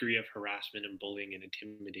the degree of harassment and bullying and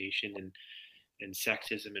intimidation and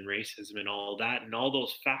sexism and racism and all that, and all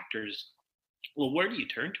those factors. Well, where do you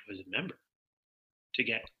turn to as a member to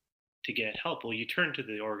get help? Well, you turn to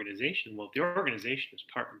the organization. Well, the organization is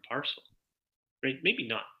part and parcel, right? Maybe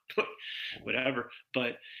not, whatever,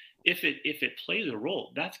 but if it plays a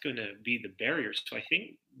role, that's going to be the barrier. So I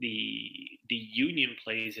think the union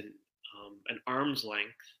plays an arm's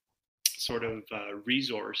length sort of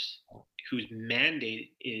resource whose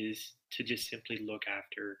mandate is to just simply look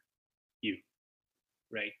after you,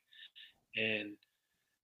 right? And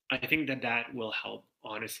I think that will help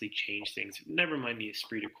honestly change things. Never mind the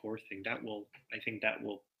esprit de corps thing. I think that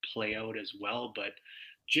will play out as well. But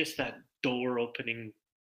just that door opening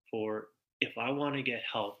for, if I want to get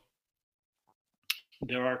help,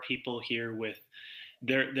 there are people here with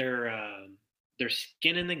their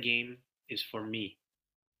skin in the game is for me,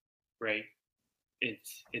 right?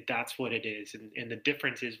 That's what it is, and the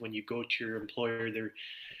difference is when you go to your employer,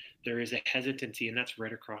 there is a hesitancy, and that's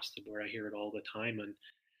right across the board. I hear it all the time, and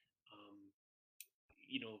um,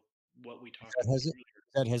 you know what we talked about Is earlier.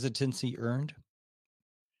 that hesitancy earned?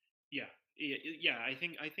 Yeah, yeah. I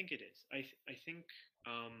think it is. I think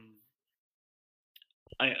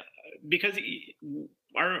I because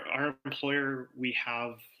our employer, we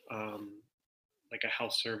have like a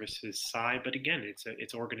health services side, but again,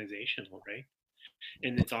 it's organizational, right?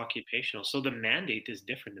 And it's occupational. So the mandate is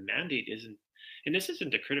different. The mandate isn't, and this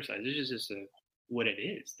isn't to criticize. This is just what it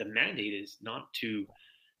is. The mandate is not to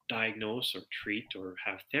diagnose or treat or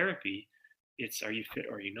have therapy. It's, are you fit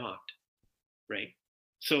or are you not, right?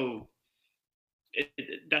 So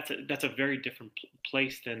that's a very different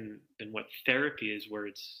place than what therapy is, where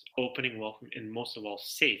it's opening, welcome, and most of all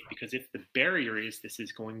safe. Because if the barrier is this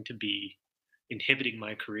is going to be inhibiting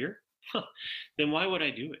my career, then why would I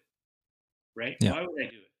do it, right? Yeah. Why would I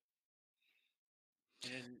do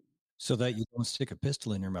it? And So that you don't stick a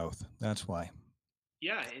pistol in your mouth. That's why.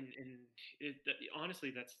 yeah, and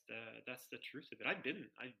honestly, that's the truth of it. I've been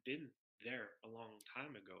there a long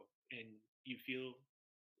time ago, and you feel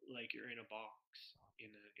like you're in a box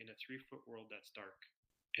in a 3 foot world that's dark.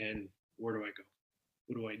 And where do I go?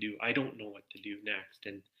 What do I do? I don't know what to do next,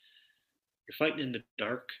 and you're fighting in the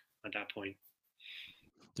dark at that point.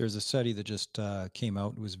 There's a study that just came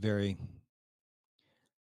out. It was very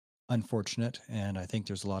unfortunate, and I think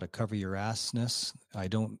there's a lot of cover your assness. I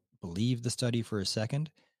don't believe the study for a second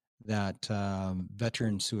that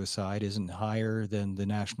veteran suicide isn't higher than the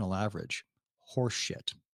national average.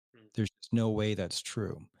 Horseshit. Mm. There's just no way that's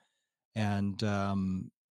true. And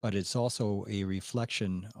but it's also a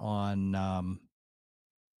reflection on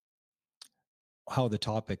how the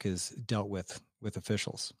topic is dealt with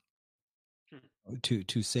officials. Hmm.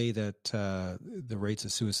 To say that the rates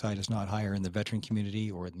of suicide is not higher in the veteran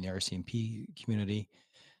community or in the RCMP community,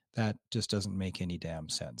 that just doesn't make any damn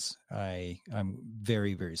sense. I'm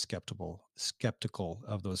very, very skeptical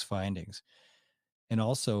of those findings. And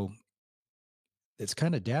also, it's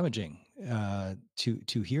kind of damaging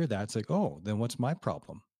to hear that. It's like, oh, then what's my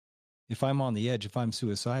problem? If I'm on the edge, if I'm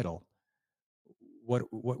suicidal,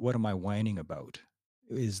 what am I whining about?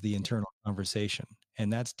 Is the internal conversation,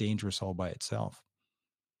 and that's dangerous all by itself.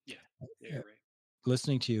 Yeah, yeah, you're right.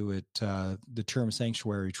 Listening to you, the term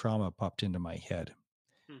sanctuary trauma popped into my head.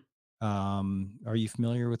 Hmm. Are you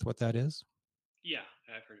familiar with what that is? Yeah,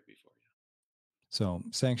 I've heard it before. So,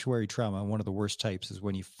 sanctuary trauma, one of the worst types, is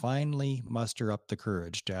when you finally muster up the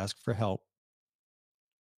courage to ask for help,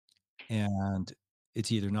 and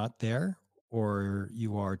it's either not there or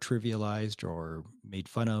you are trivialized or made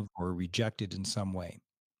fun of or rejected in some way.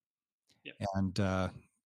 Yeah, And do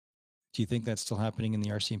you think that's still happening in the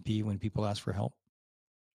RCMP when people ask for help?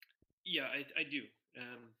 yeah, I do.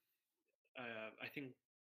 I think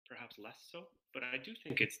perhaps less so, but I do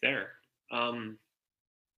think it's there. Um,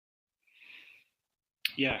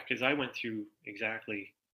 yeah, because I went through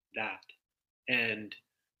exactly that, and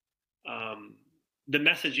um, the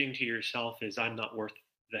messaging to yourself is, "I'm not worth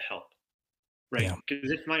the help," right? Yeah.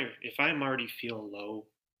 Because if I'm already feel low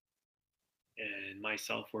and my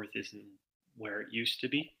self worth isn't where it used to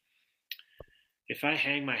be, if I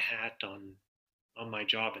hang my hat on my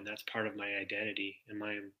job and that's part of my identity, and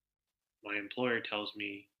my employer tells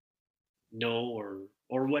me no,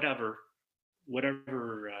 or whatever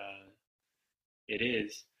it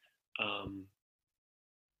is, um,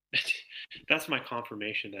 that's my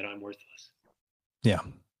confirmation that I'm worthless, Yeah.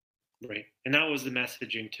 right? And that was the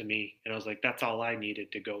messaging to me, and I was like, that's all I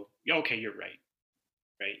needed to go. "Yeah, okay, you're right,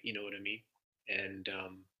 right? You know what I mean?" And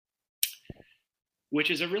which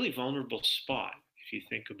is a really vulnerable spot if you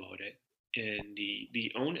think about it. And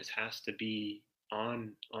the onus has to be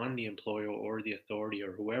on the employer or the authority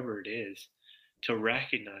or whoever it is to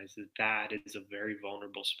recognize that that is a very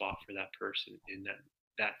vulnerable spot for that person, and that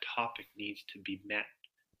that topic needs to be met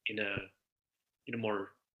in a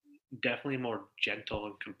more, definitely more gentle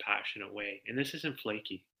and compassionate way. And this isn't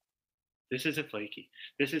flaky. This isn't flaky.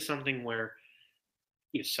 This is something where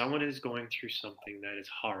if someone is going through something that is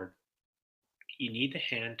hard, you need the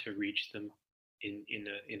hand to reach them in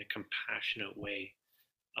a compassionate way,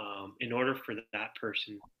 in order for that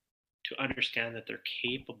person to understand that they're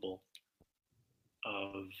capable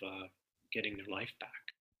of getting their life back,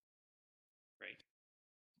 right?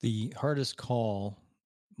 The hardest call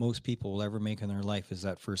most people will ever make in their life is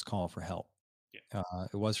that first call for help. Yeah.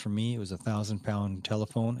 It was for me. It was £1,000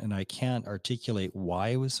 telephone, and I can't articulate why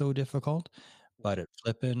it was so difficult, but it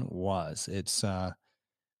flippin' was. It's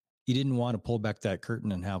you didn't want to pull back that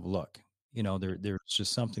curtain and have a look. There's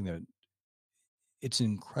just something that it's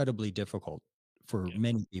incredibly difficult for Yeah.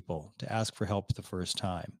 many people to ask for help the first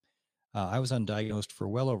time. I was undiagnosed for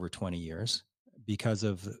well over 20 years because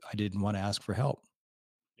of I didn't want to ask for help.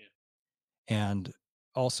 Yeah. And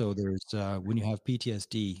also, there's when you have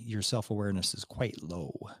PTSD, your self awareness is quite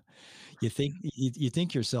low. You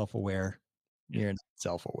think you're self aware, Yeah. you're not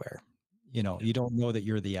self aware. Yeah. You don't know that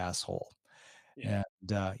you're the asshole, Yeah.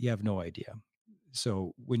 and you have no idea.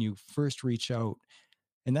 So when you first reach out,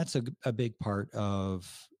 and that's a big part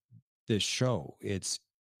of this show, it's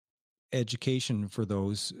education for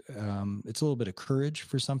those. It's a little bit of courage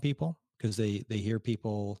for some people because they hear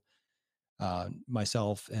people,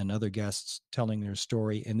 myself and other guests telling their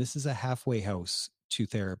story. And this is a halfway house to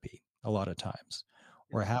therapy a lot of times,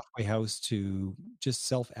 or a Mm-hmm. halfway house to just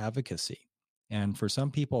self advocacy. And for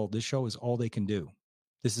some people, this show is all they can do.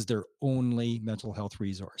 This is their only mental health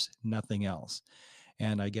resource, nothing else.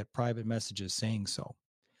 And I get private messages saying so,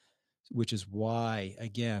 which is why,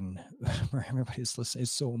 again, for everybody's listening,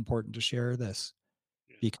 it's so important to share this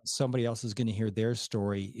Yeah. because somebody else is going to hear their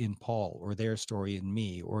story in Paul or their story in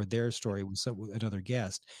me or their story with another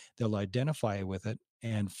guest. They'll identify with it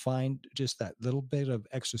and find just that little bit of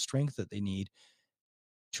extra strength that they need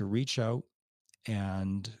to reach out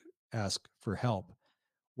and ask for help.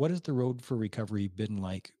 What has the road for recovery been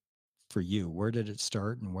like for you? Where did it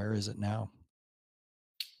start and where is it now?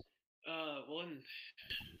 Well, and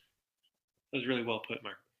that was really well put,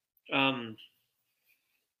 Mark. Um,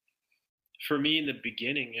 for me in the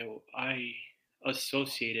beginning, I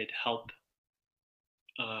associated help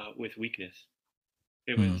with weakness.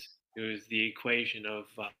 It Mm. was it was the equation of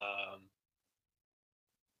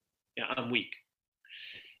yeah, I'm weak.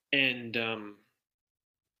 And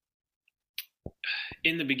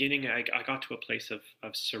in the beginning, I got to a place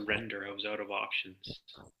of surrender. I was out of options.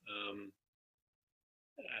 Um,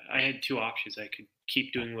 I had two options. I could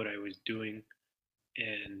keep doing what I was doing,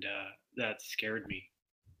 and that scared me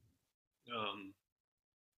um,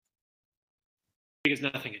 because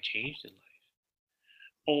nothing had changed in life.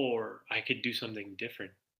 Or I could do something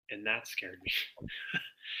different, and that scared me.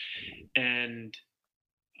 And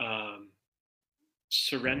um,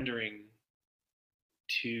 surrendering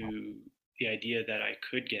to the idea that I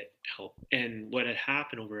could get help. And what had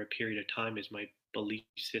happened over a period of time is my belief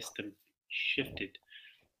system shifted,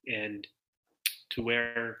 and to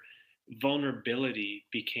where vulnerability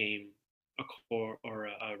became a core or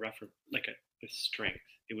a reference, like a strength.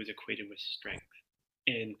 It was equated with strength.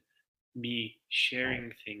 And me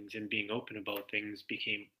sharing things and being open about things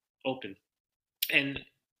became open. And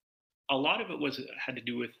a lot of it was had to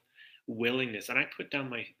do with willingness. And I put down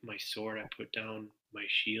my sword, I put down my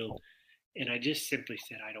shield, and I just simply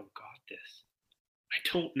said, I don't got this. I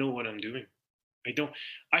don't know what I'm doing. I don't.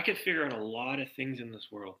 I could figure out a lot of things in this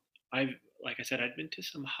world. I've, like I said, I've been to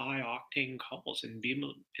some high octane calls and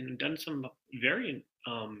done some very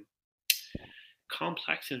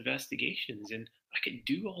complex investigations, and I could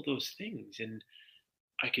do all those things, and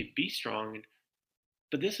I could be strong.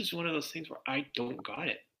 But this is one of those things where I don't got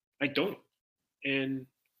it. I don't, and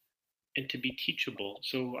to be teachable.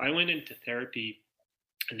 So I went into therapy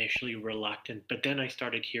initially reluctant, but then I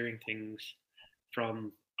started hearing things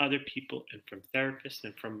from other people and from therapists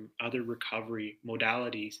and from other recovery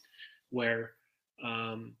modalities where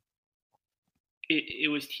um,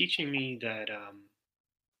 it was teaching me that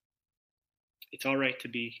it's all right to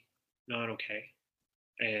be not okay.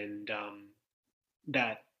 And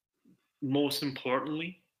that most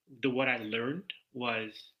importantly, what I learned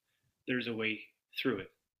was there's a way through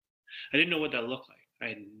it. I didn't know what that looked like. I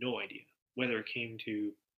had no idea whether it came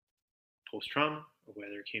to post trauma or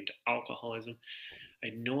whether it came to alcoholism. I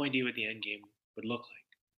had no idea what the end game would look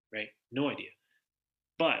like, right? No idea.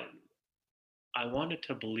 But I wanted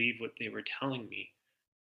to believe what they were telling me,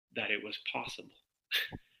 that it was possible,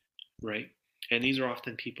 right? And these are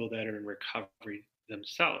often people that are in recovery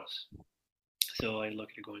themselves. So I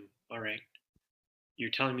look at it going, all right,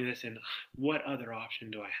 you're telling me this, and what other option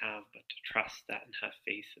do I have but to trust that and have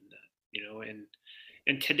faith in that, you know?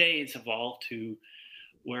 And today it's evolved to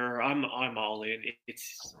where I'm all in.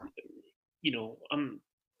 It's, you know,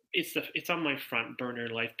 it's on my front burner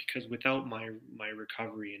in life because without my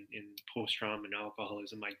recovery in post trauma and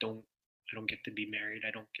alcoholism, I don't get to be married.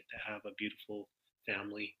 I don't get to have a beautiful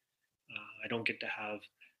family. I don't get to have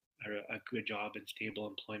a good job and stable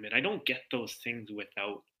employment. I don't get those things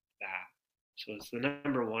without that. So it's the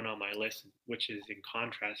number one on my list, which is in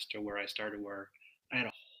contrast to where I started, where I had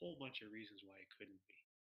a whole bunch of reasons why I couldn't be.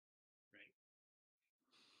 Right?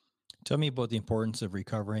 Tell me about the importance of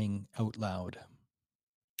recovering out loud.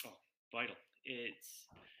 Oh, vital. It's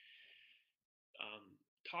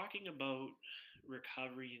talking about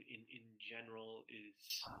recovery in general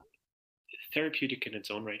is therapeutic in its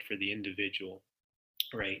own right for the individual,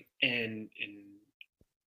 right? And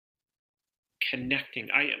connecting.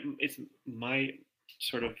 It's my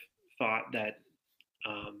sort of thought that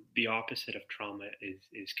the opposite of trauma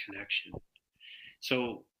is connection.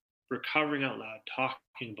 So recovering out loud,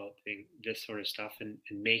 talking about this sort of stuff, and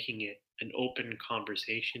making it an open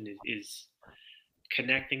conversation is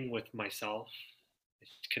connecting with myself.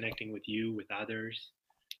 It's connecting with you, with others.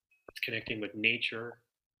 It's connecting with nature.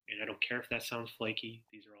 And I don't care if that sounds flaky.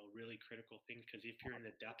 These are all really critical things because if you're in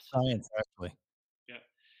the depths of it, Science, actually. yeah,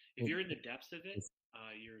 if you're in the depths of it,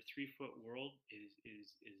 your 3 foot world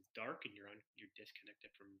is dark and you're disconnected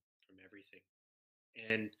from everything.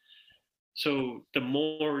 And so the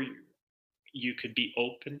more you could be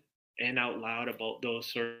open and out loud about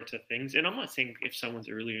those sorts of things, and I'm not saying if someone's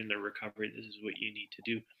earlier in their recovery, this is what you need to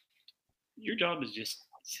do. Your job is just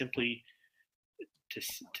simply to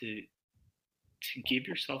to to give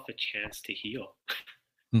yourself a chance to heal.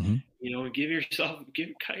 Mm-hmm. You know,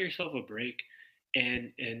 cut yourself a break,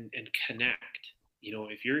 and connect. You know,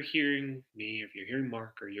 if you're hearing me, if you're hearing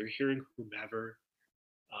Mark, or you're hearing whomever,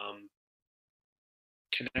 um,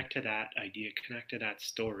 connect to that idea, connect to that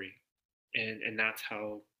story, and that's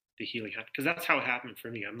how the healing happened. Because that's how it happened for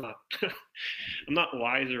me. I'm not I'm not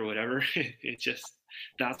wise or whatever. It's just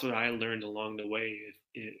that's what I learned along the way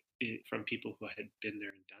from people who had been there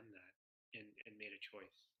and done that, and made a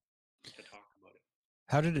choice to talk about it.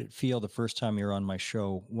 How did it feel the first time you were on my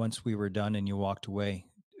show once we were done and you walked away?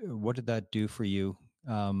 What did that do for you,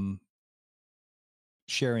 um,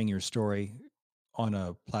 sharing your story on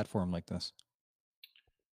a platform like this?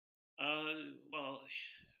 Well,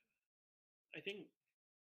 I think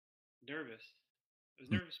nervous. I was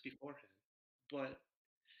Mm. nervous beforehand, but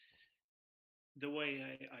the way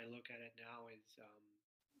I look at it now is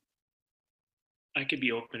I could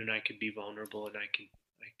be open and I could be vulnerable and I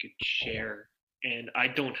could share, and I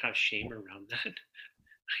don't have shame around that.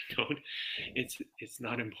 I don't. It's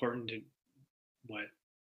not important to what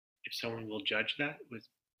if someone will judge that. With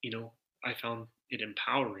you know, I found it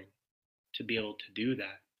empowering to be able to do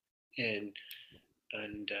that, and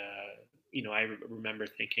I remember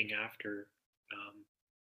thinking after, um,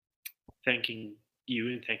 thanking you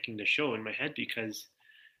and thanking the show in my head because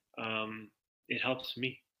um, it helps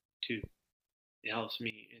me too. It helps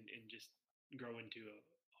me and just grow into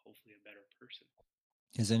hopefully a better person.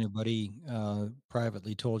 Has anybody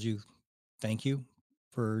privately told you thank you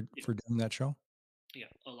Yeah, for doing that show? yeah,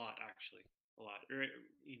 a lot actually, a lot. Or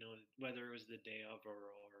whether it was the day of or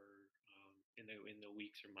in the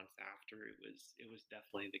weeks or months after, it was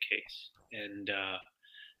definitely the case, and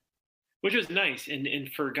which was nice.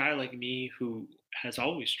 And for a guy like me who has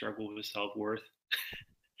always struggled with self worth,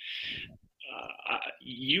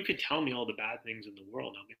 you could tell me all the bad things in the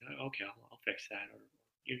world. I'll be like, okay, I'll fix that, or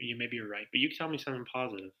maybe you're right. But you can tell me something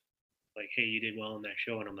positive, like, hey, you did well in that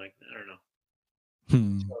show, and I'm like, I don't know.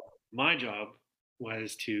 Hmm. So my job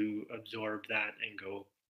was to absorb that and go,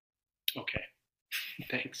 okay,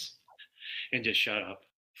 thanks, and just shut up.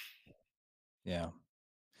 Yeah.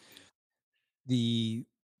 The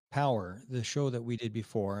the show that we did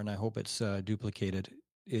before, and I hope it's duplicated.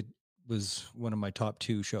 It was one of my top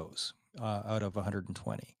two shows out of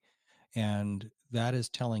 120. And that is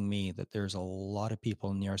telling me that there's a lot of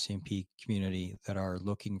people in the RCMP community that are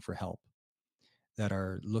looking for help, that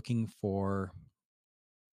are looking for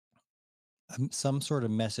some sort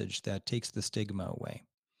of message that takes the stigma away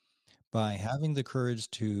by having the courage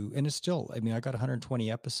to, and it's still, I mean, I got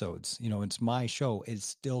 120 episodes, it's my show. It's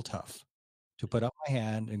still tough to put up my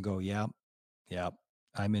hand and go, yeah, yeah,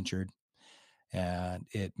 I'm injured and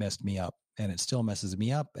it messed me up and it still messes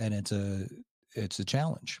me up. And it's a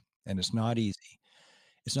challenge and it's not easy.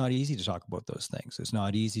 It's not easy to talk about those things. It's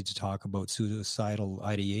not easy to talk about suicidal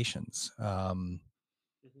ideations.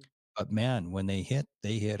 Mm-hmm. But man, when they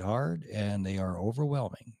hit hard and they are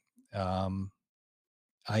overwhelming. Um,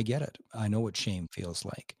 I get it. I know what shame feels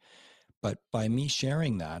like. But by me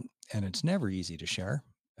sharing that, and it's never easy to share,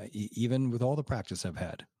 even with all the practice I've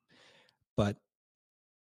had, but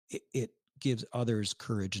it gives others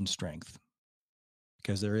courage and strength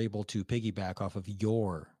because they're able to piggyback off of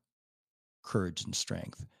your courage and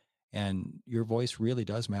strength. And your voice really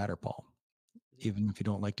does matter, Paul, Mm-hmm. even if you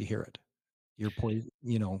don't like to hear it.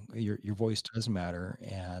 Your voice does matter.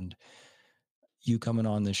 And you coming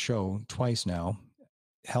on this show twice now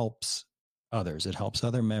helps others. It helps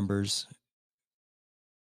other members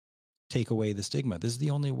take away the stigma. This is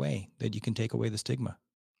the only way that you can take away the stigma.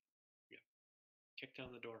 Yeah, kick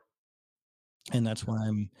down the door. And that's why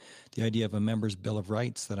the idea of a member's bill of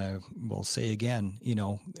rights that I will say again,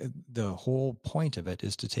 the whole point of it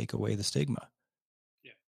is to take away the stigma,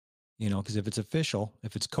 Yeah, because if it's official,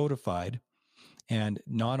 if it's codified and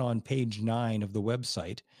not on page 9 of the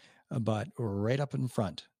website, but right up in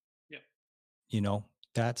front, yeah, you know,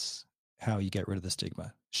 that's how you get rid of the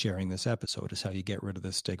stigma. Sharing this episode is how you get rid of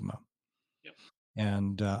the stigma. yeah.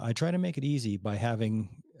 And I try to make it easy by having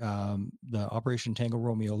the Operation Tango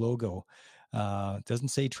Romeo logo. It doesn't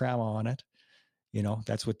say trauma on it.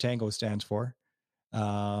 That's what Tango stands for.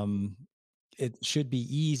 Um, it should be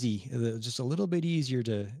easy, just a little bit easier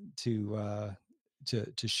to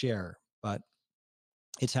share, but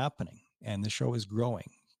it's happening, and the show is growing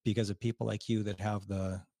because of people like you that have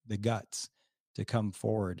the guts to come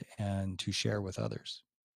forward and to share with others.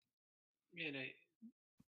 And I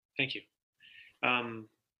thank you. Um,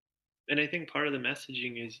 and I think part of the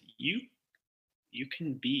messaging is you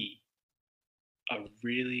can be a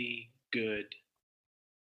really good.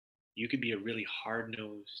 You could be a really hard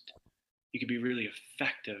nosed. You could be a really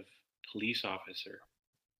effective police officer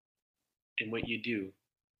in what you do,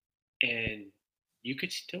 and you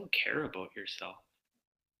could still care about yourself,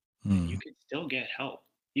 and you Mm, could still get help.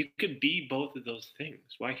 You could be both of those things.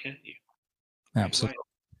 Why can't you? Right? Why? absolutely.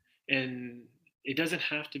 And it doesn't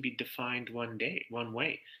have to be defined one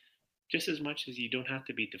way. Just as much as you don't have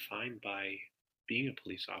to be defined by being a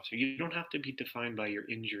police officer, you don't have to be defined by your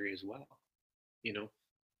injury as well. You know,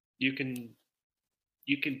 you can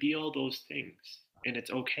you can be all those things, and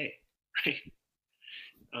it's okay, right?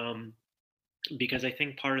 Um, because I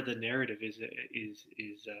think part of the narrative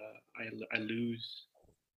I lose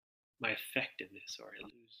my effectiveness, or I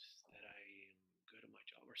lose that I am good at my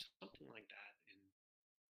job, or something like that, and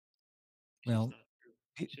it's just Well, not true.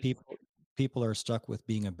 pe- It's just not people true. people are stuck with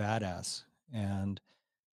being a badass, and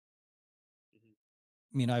Hmm.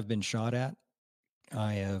 I mean, I've been shot at.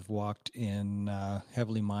 I have walked in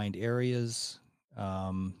heavily mined areas.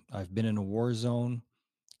 I've been in a war zone,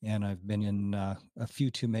 and I've been in a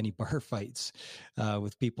few too many bar fights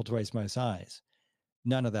with people twice my size.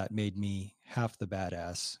 None of that made me half the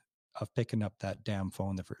badass of picking up that damn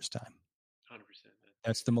phone the first time. 100%.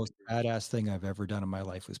 That's the I most agree. badass thing I've ever done in my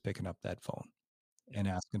life, was picking up that phone Yeah, and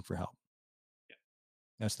asking for help. yeah.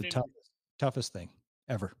 That's the And toughest thing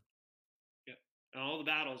ever. yeah, and all the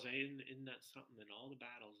battles, in that something, and all the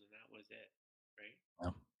battles, and that was it, right?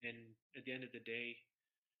 Yeah. And at the end of the day,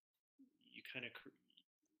 you kind of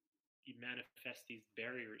you manifest these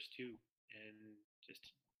barriers too, and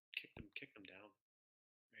just kick them down,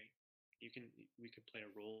 right? You can We can play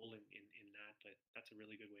a role in that, but that's a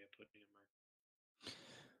really good way of putting it, Mark.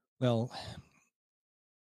 Well,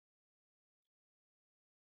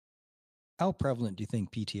 how prevalent do you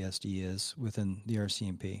think PTSD is within the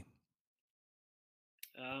RCMP?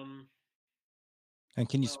 Um, And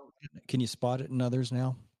well, can you spot it in others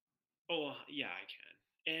now? oh yeah, I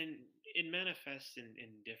can, and it manifests in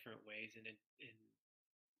different ways, and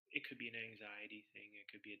it could be an anxiety thing, it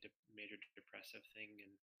could be a major depressive thing,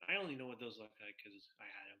 and I only know what those look like because I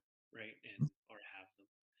had them, right, and or have them,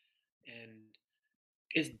 and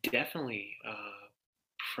it's definitely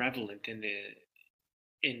prevalent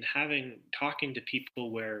in having talking to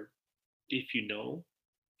people where if you know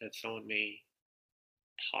that someone may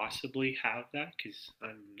possibly have that, because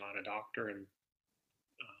I'm not a doctor, and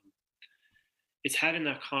um, it's having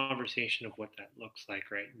that conversation of what that looks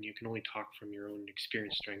like, right? And you can only talk from your own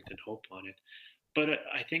experience, strength, and hope on it. But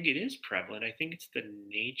I think it is prevalent. I think it's the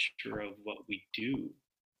nature of what we do,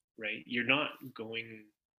 right? You're not going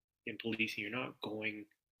in policing, you're not going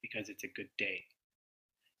because it's a good day.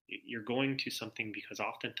 You're going to something because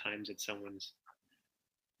oftentimes it's someone's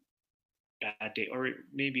bad day, or it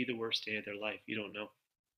may be the worst day of their life. You don't know.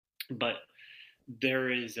 But there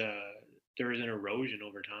is a there is an erosion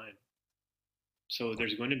over time. So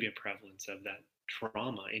there's going to be a prevalence of that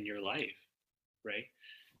trauma in your life, right?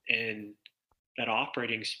 And that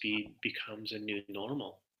operating speed becomes a new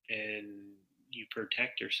normal, and you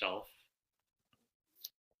protect yourself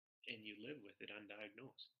and you live with it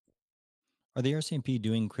undiagnosed. Are the RCMP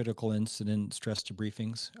doing critical incident stress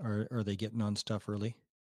debriefings? Are they getting on stuff early?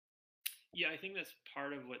 Yeah, I think that's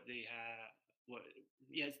part of what they have. What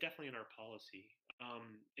Yeah, it's definitely in our policy.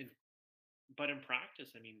 And but in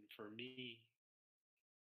practice, I mean, for me,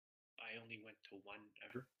 I only went to one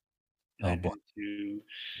ever, and Oh I've boy. been to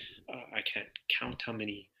I can't count how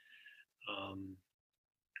many um,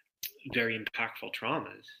 very impactful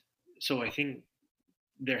traumas. So I think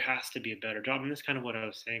there has to be a better job, and that's kind of what I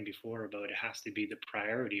was saying before about it has to be the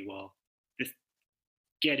priority. Well, just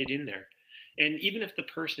get it in there, and even if the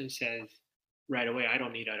person says right away, I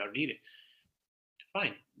don't need it,"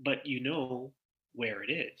 fine, but you know where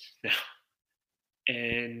it is now,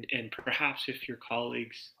 and perhaps if your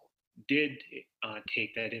colleagues did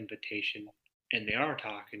take that invitation and they are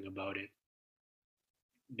talking about it,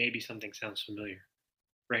 maybe something sounds familiar,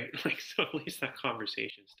 right? Like, so at least that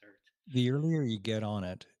conversation starts. The earlier you get on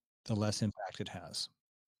it, the less impact it has.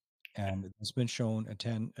 Yeah, And it's been shown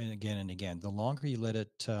again and again. The longer you let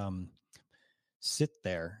it sit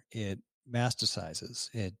there, it masticizes.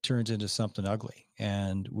 It turns into something ugly.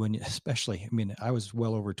 And when, especially, I mean, I was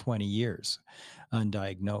well over 20 years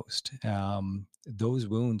undiagnosed. Those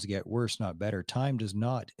wounds get worse, not better. Time does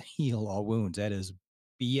not heal all wounds. That is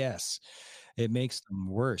BS. It makes them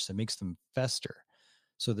worse. It makes them fester.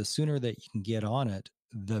 So the sooner that you can get on it,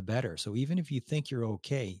 the better. So even if you think you're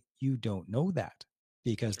okay, you don't know that,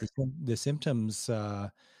 because that's right. the symptoms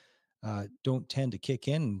don't tend to kick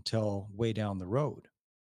in until way down the road.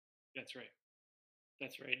 That's right.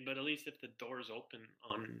 That's right. But at least if the door's open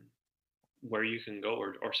on where you can go,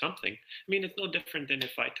 or something. I mean, it's no different than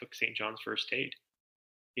if I took St. John's first aid.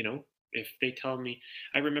 You know, if they tell me,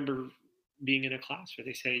 I remember being in a class where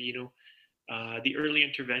they say, the early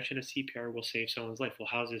intervention of CPR will save someone's life. Well,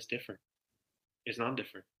 how's this different? It's not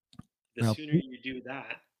different. The Well, sooner you do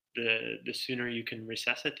that, the sooner you can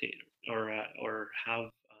resuscitate or have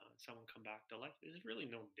someone come back to life. It's really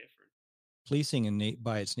no different. policing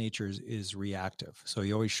by its nature is reactive. So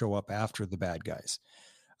you always show up after the bad guys.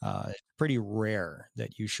 It's pretty rare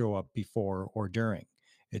that you show up before or during.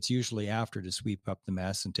 It's usually after, to sweep up the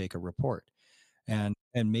mess and take a report. And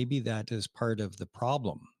maybe that is part of the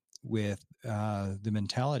problem with the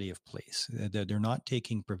mentality of police. They're not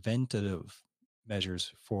taking preventative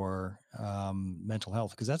measures for mental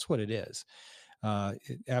health, because that's what it is.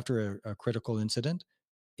 After a critical incident,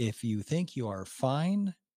 if you think you are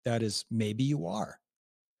fine, that is, maybe you are.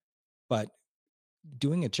 But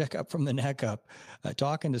doing a checkup from the neck up,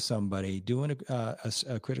 talking to somebody, doing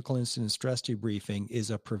a critical incident stress debriefing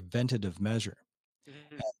is a preventative measure.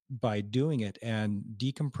 Mm-hmm. By doing it and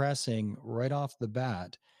decompressing right off the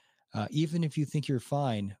bat, even if you think you're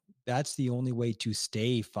fine, that's the only way to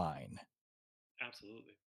stay fine.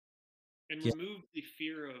 Absolutely. And Yeah. remove the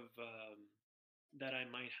fear of that I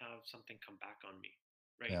might have something come back on me,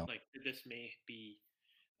 right? Yeah. Like this may be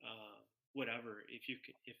whatever.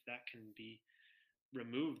 If that can be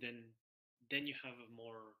removed, then you have a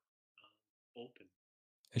more open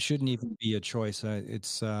It shouldn't sort of. even be a choice.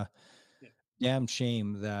 It's Yeah. damn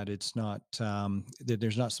shame that it's not that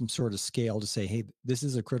there's not some sort of scale to say, hey, this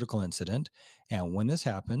is a critical incident, and when this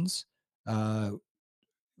happens, uh,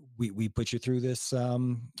 we put you through this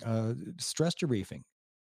stress debriefing.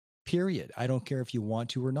 Period. I don't care if you want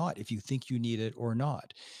to or not, if you think you need it or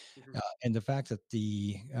not. Mm-hmm. And the fact that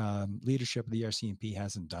the leadership of the RCMP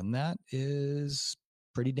hasn't done that is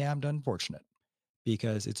pretty damned unfortunate,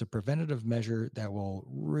 because it's a preventative measure that will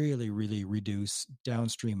really, really reduce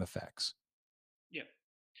downstream effects. Yeah.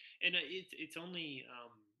 And it's only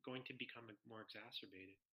going to become more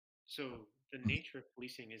exacerbated. So the nature of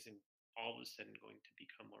policing isn't all of a sudden going to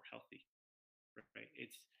become more healthy, right?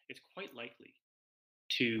 It's quite likely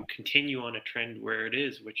to continue on a trend where it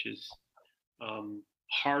is, which is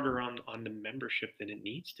harder on the membership than it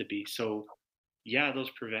needs to be. So yeah, those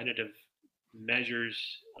preventative measures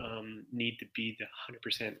need to be the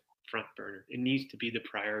 100% front burner. It needs to be the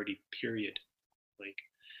priority. Period. Like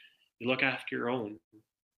you look after your own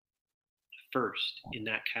first in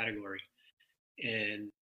that category,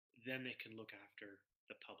 and then they can look after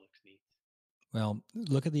the public's needs. Well,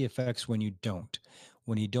 look at the effects when you don't.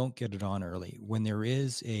 When you don't get it on early. When there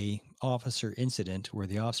is a officer incident where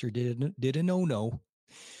the officer did a no-no,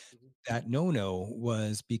 Mm-hmm. that no-no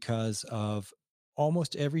was because of,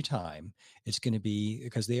 almost every time it's going to be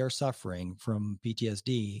because they are suffering from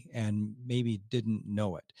PTSD and maybe didn't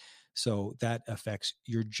know it. So that affects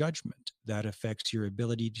your judgment. That affects your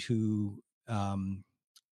ability to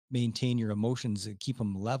maintain your emotions and keep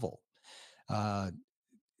them level. Uh,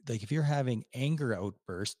 like if you're having anger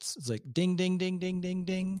outbursts, it's like ding, ding, ding, ding, ding,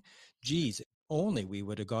 ding. Geez, if only we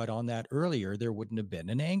would have got on that earlier, there wouldn't have been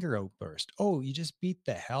an anger outburst. Oh, you just beat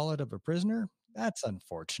the hell out of a prisoner? That's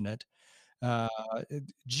unfortunate. Uh,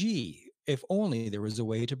 Gee, if only there was a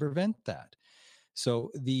way to prevent that. So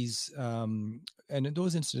these, and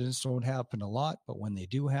those incidents don't happen a lot, but when they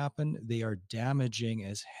do happen, they are damaging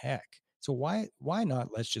as heck. So why not?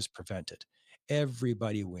 Let's just prevent it.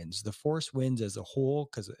 Everybody wins. The force wins as a whole,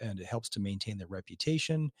 and it helps to maintain their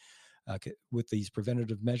reputation with these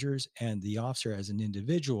preventative measures, and the officer as an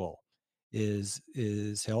individual is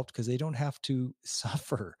helped because they don't have to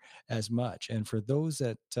suffer as much. And for those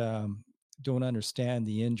that don't understand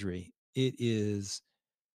the injury, it is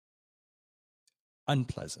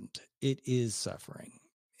unpleasant. It is suffering.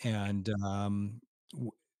 And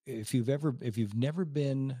if you've never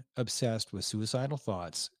been obsessed with suicidal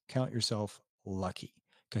thoughts, count yourself lucky,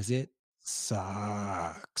 because it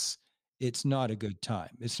sucks. It's not a good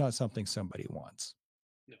time. It's not something somebody wants.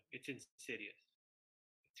 No, it's insidious.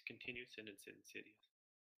 It's continuous and it's insidious.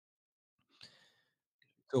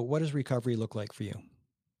 So, what does recovery look like for you?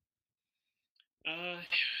 Uh,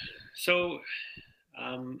 so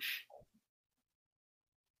um,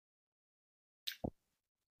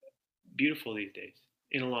 beautiful these days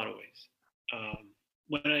in a lot of ways.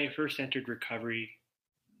 When I first entered recovery,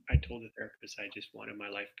 I told the therapist I just wanted my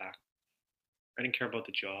life back. I didn't care about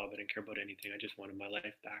the job. I didn't care about anything. I just wanted my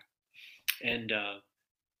life back. And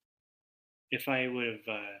if I would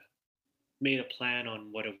have made a plan on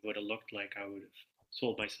what it would have looked like, I would have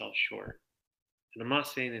sold myself short. And I'm not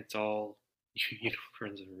saying it's all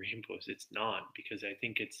unicorns and rainbows. It's not, because I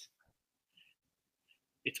think it's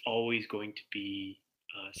always going to be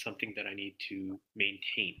something that I need to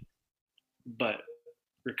maintain. But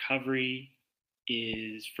recovery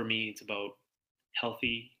is, for me, it's about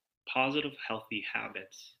healthy, positive, healthy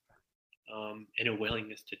habits, and a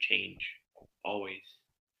willingness to change always.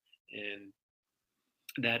 And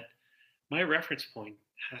that my reference point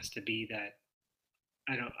has to be that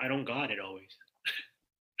I don't got it always.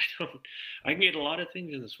 I don't. I can get a lot of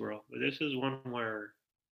things in this world, but this is one where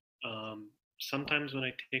sometimes when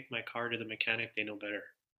I take my car to the mechanic, they know better,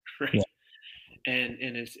 Yeah. right? And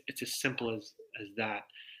it's as simple as that.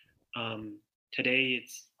 Today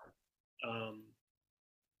it's um,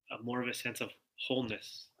 more of a sense of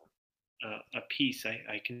wholeness, a peace.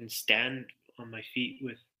 I can stand on my feet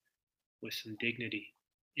with some dignity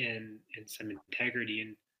and some integrity,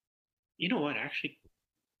 and you know what, actually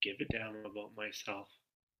give a damn about myself.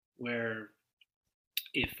 Where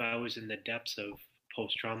if I was in the depths of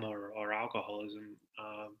post trauma or alcoholism,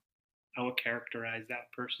 I would characterize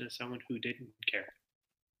that person as someone who didn't care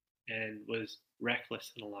and was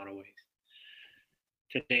reckless in a lot of ways.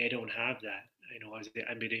 Today, I don't have that.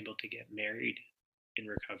 I've been able to get married in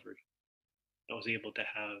recovery. I was able to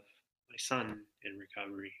have my son in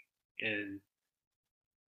recovery, and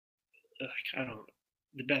I don't.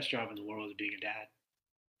 The best job in the world is being a dad.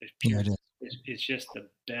 It's Yeah, pure. it is. It's just the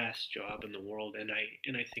best job in the world, and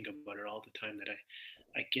I think about it all the time that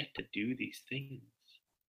I get to do these things,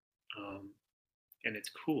 and it's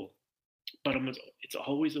cool. But it's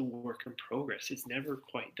always a work in progress. It's never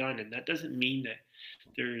quite done, and that doesn't mean that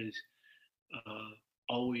there is uh,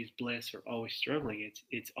 always bliss or always struggling.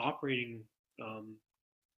 It's operating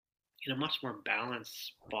in a much more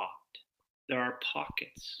balanced spot. There are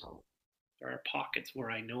pockets. There are pockets where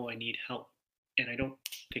I know I need help, and I don't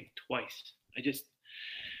think twice.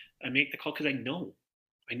 I make the call because I know,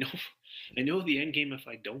 I know the end game. If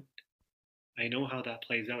I don't, I know how that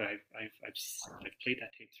plays out. I've played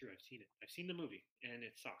that tape through. I've seen it. I've seen the movie, and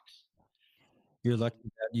it sucks. You're lucky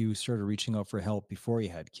that you started reaching out for help before you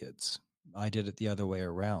had kids. I did it the other way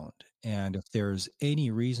around. And if there's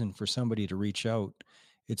any reason for somebody to reach out,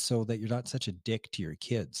 it's so that you're not such a dick to your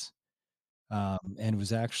kids. And it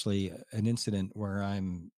was actually an incident where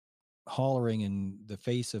I'm hollering in the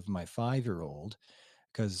face of my 5-year-old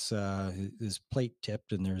because his plate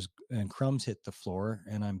tipped and crumbs hit the floor,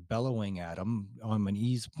 and I'm bellowing at him on my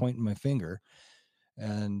knees, pointing my finger,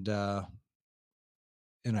 and I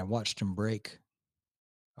watched him break.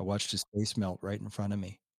 I watched his face melt right in front of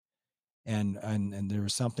me, and there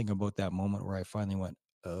was something about that moment where I finally went,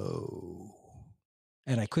 oh.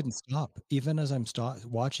 And I couldn't stop. Even as I'm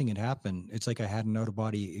watching it happen, it's like I had an out of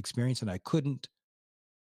body experience, and I couldn't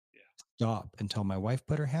stop until my wife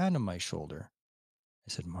put her hand on my shoulder.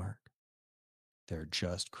 I said, Mark, they're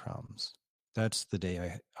just crumbs. That's the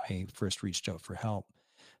day I first reached out for help.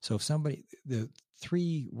 So if the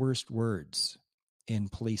 3 worst words in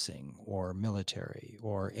policing or military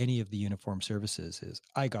or any of the uniformed services is,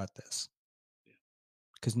 I got this.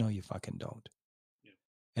 Because no, you fucking don't.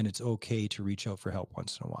 And it's okay to reach out for help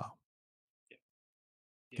once in a while.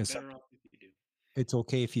 Because better off if you do. It's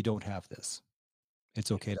okay if you don't have this.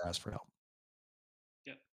 It's okay to ask for help.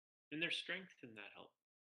 Yeah. And there's strength in that help.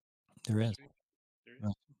 There is.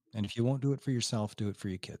 And if you won't do it for yourself, do it for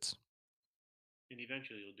your kids. And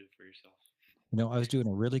eventually you'll do it for yourself. I was doing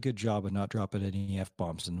a really good job of not dropping any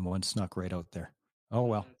F-bombs, and one snuck right out there. Oh,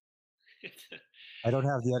 well. I don't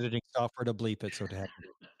have the editing software to bleep it, so to heck.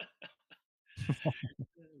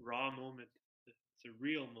 Raw moment. It's a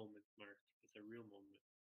real moment, Mark. It's a real moment.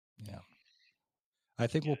 Yeah. I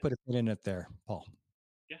think we'll put a pin in it there, Paul.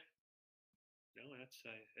 Yeah. No,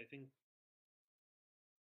 I think,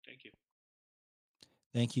 thank you.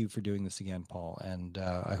 Thank you for doing this again, Paul. And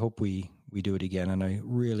I hope we do it again. And I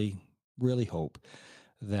really, really hope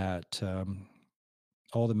that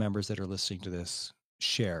all the members that are listening to this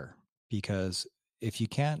share, because if you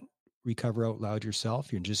can't recover out loud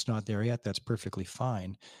yourself, you're just not there yet, that's perfectly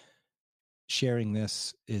fine. Sharing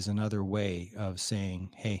this is another way of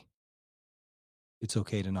saying, hey, it's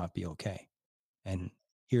okay to not be okay. And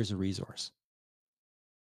here's a resource.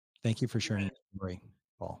 Thank you for sharing your story,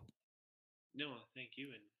 Paul. No, thank you.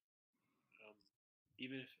 And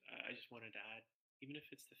even if I just wanted to add, even if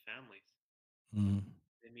it's the families,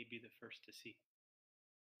 they may be the first to see,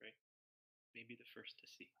 right? Maybe the first to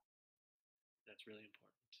see. That's really important.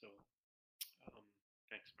 So,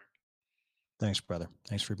 thanks, Mark. Thanks, brother.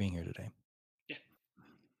 Thanks for being here today. Yeah.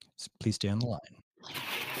 Please stay on the line.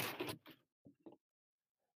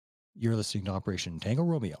 You're listening to Operation Tango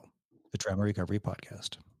Romeo, the Trauma Recovery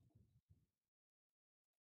Podcast.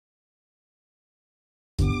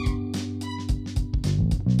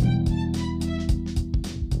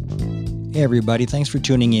 Hey everybody, thanks for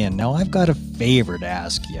tuning in. Now I've got a favor to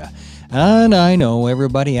ask you. And I know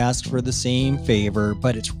everybody asks for the same favor,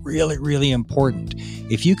 but it's really, really important.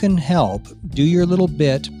 If you can help, do your little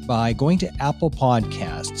bit by going to Apple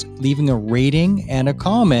Podcasts, leaving a rating and a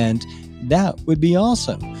comment. That would be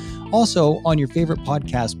awesome. Also, on your favorite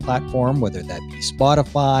podcast platform, whether that be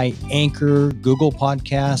Spotify, Anchor, Google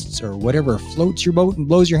Podcasts, or whatever floats your boat and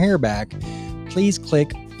blows your hair back, please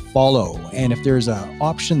click follow. And if there's an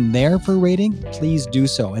option there for rating, please do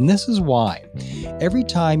so. And this is why. Every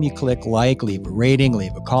time you click like, leave a rating,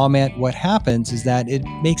 leave a comment, what happens is that it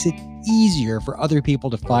makes it easier for other people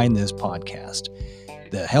to find this podcast.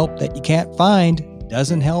 The help that you can't find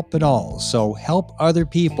doesn't help at all. So help other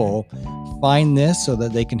people find this so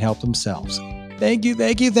that they can help themselves. Thank you,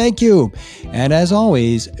 thank you, thank you. And as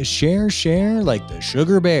always, share like the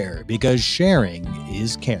sugar bear, because sharing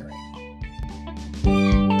is caring.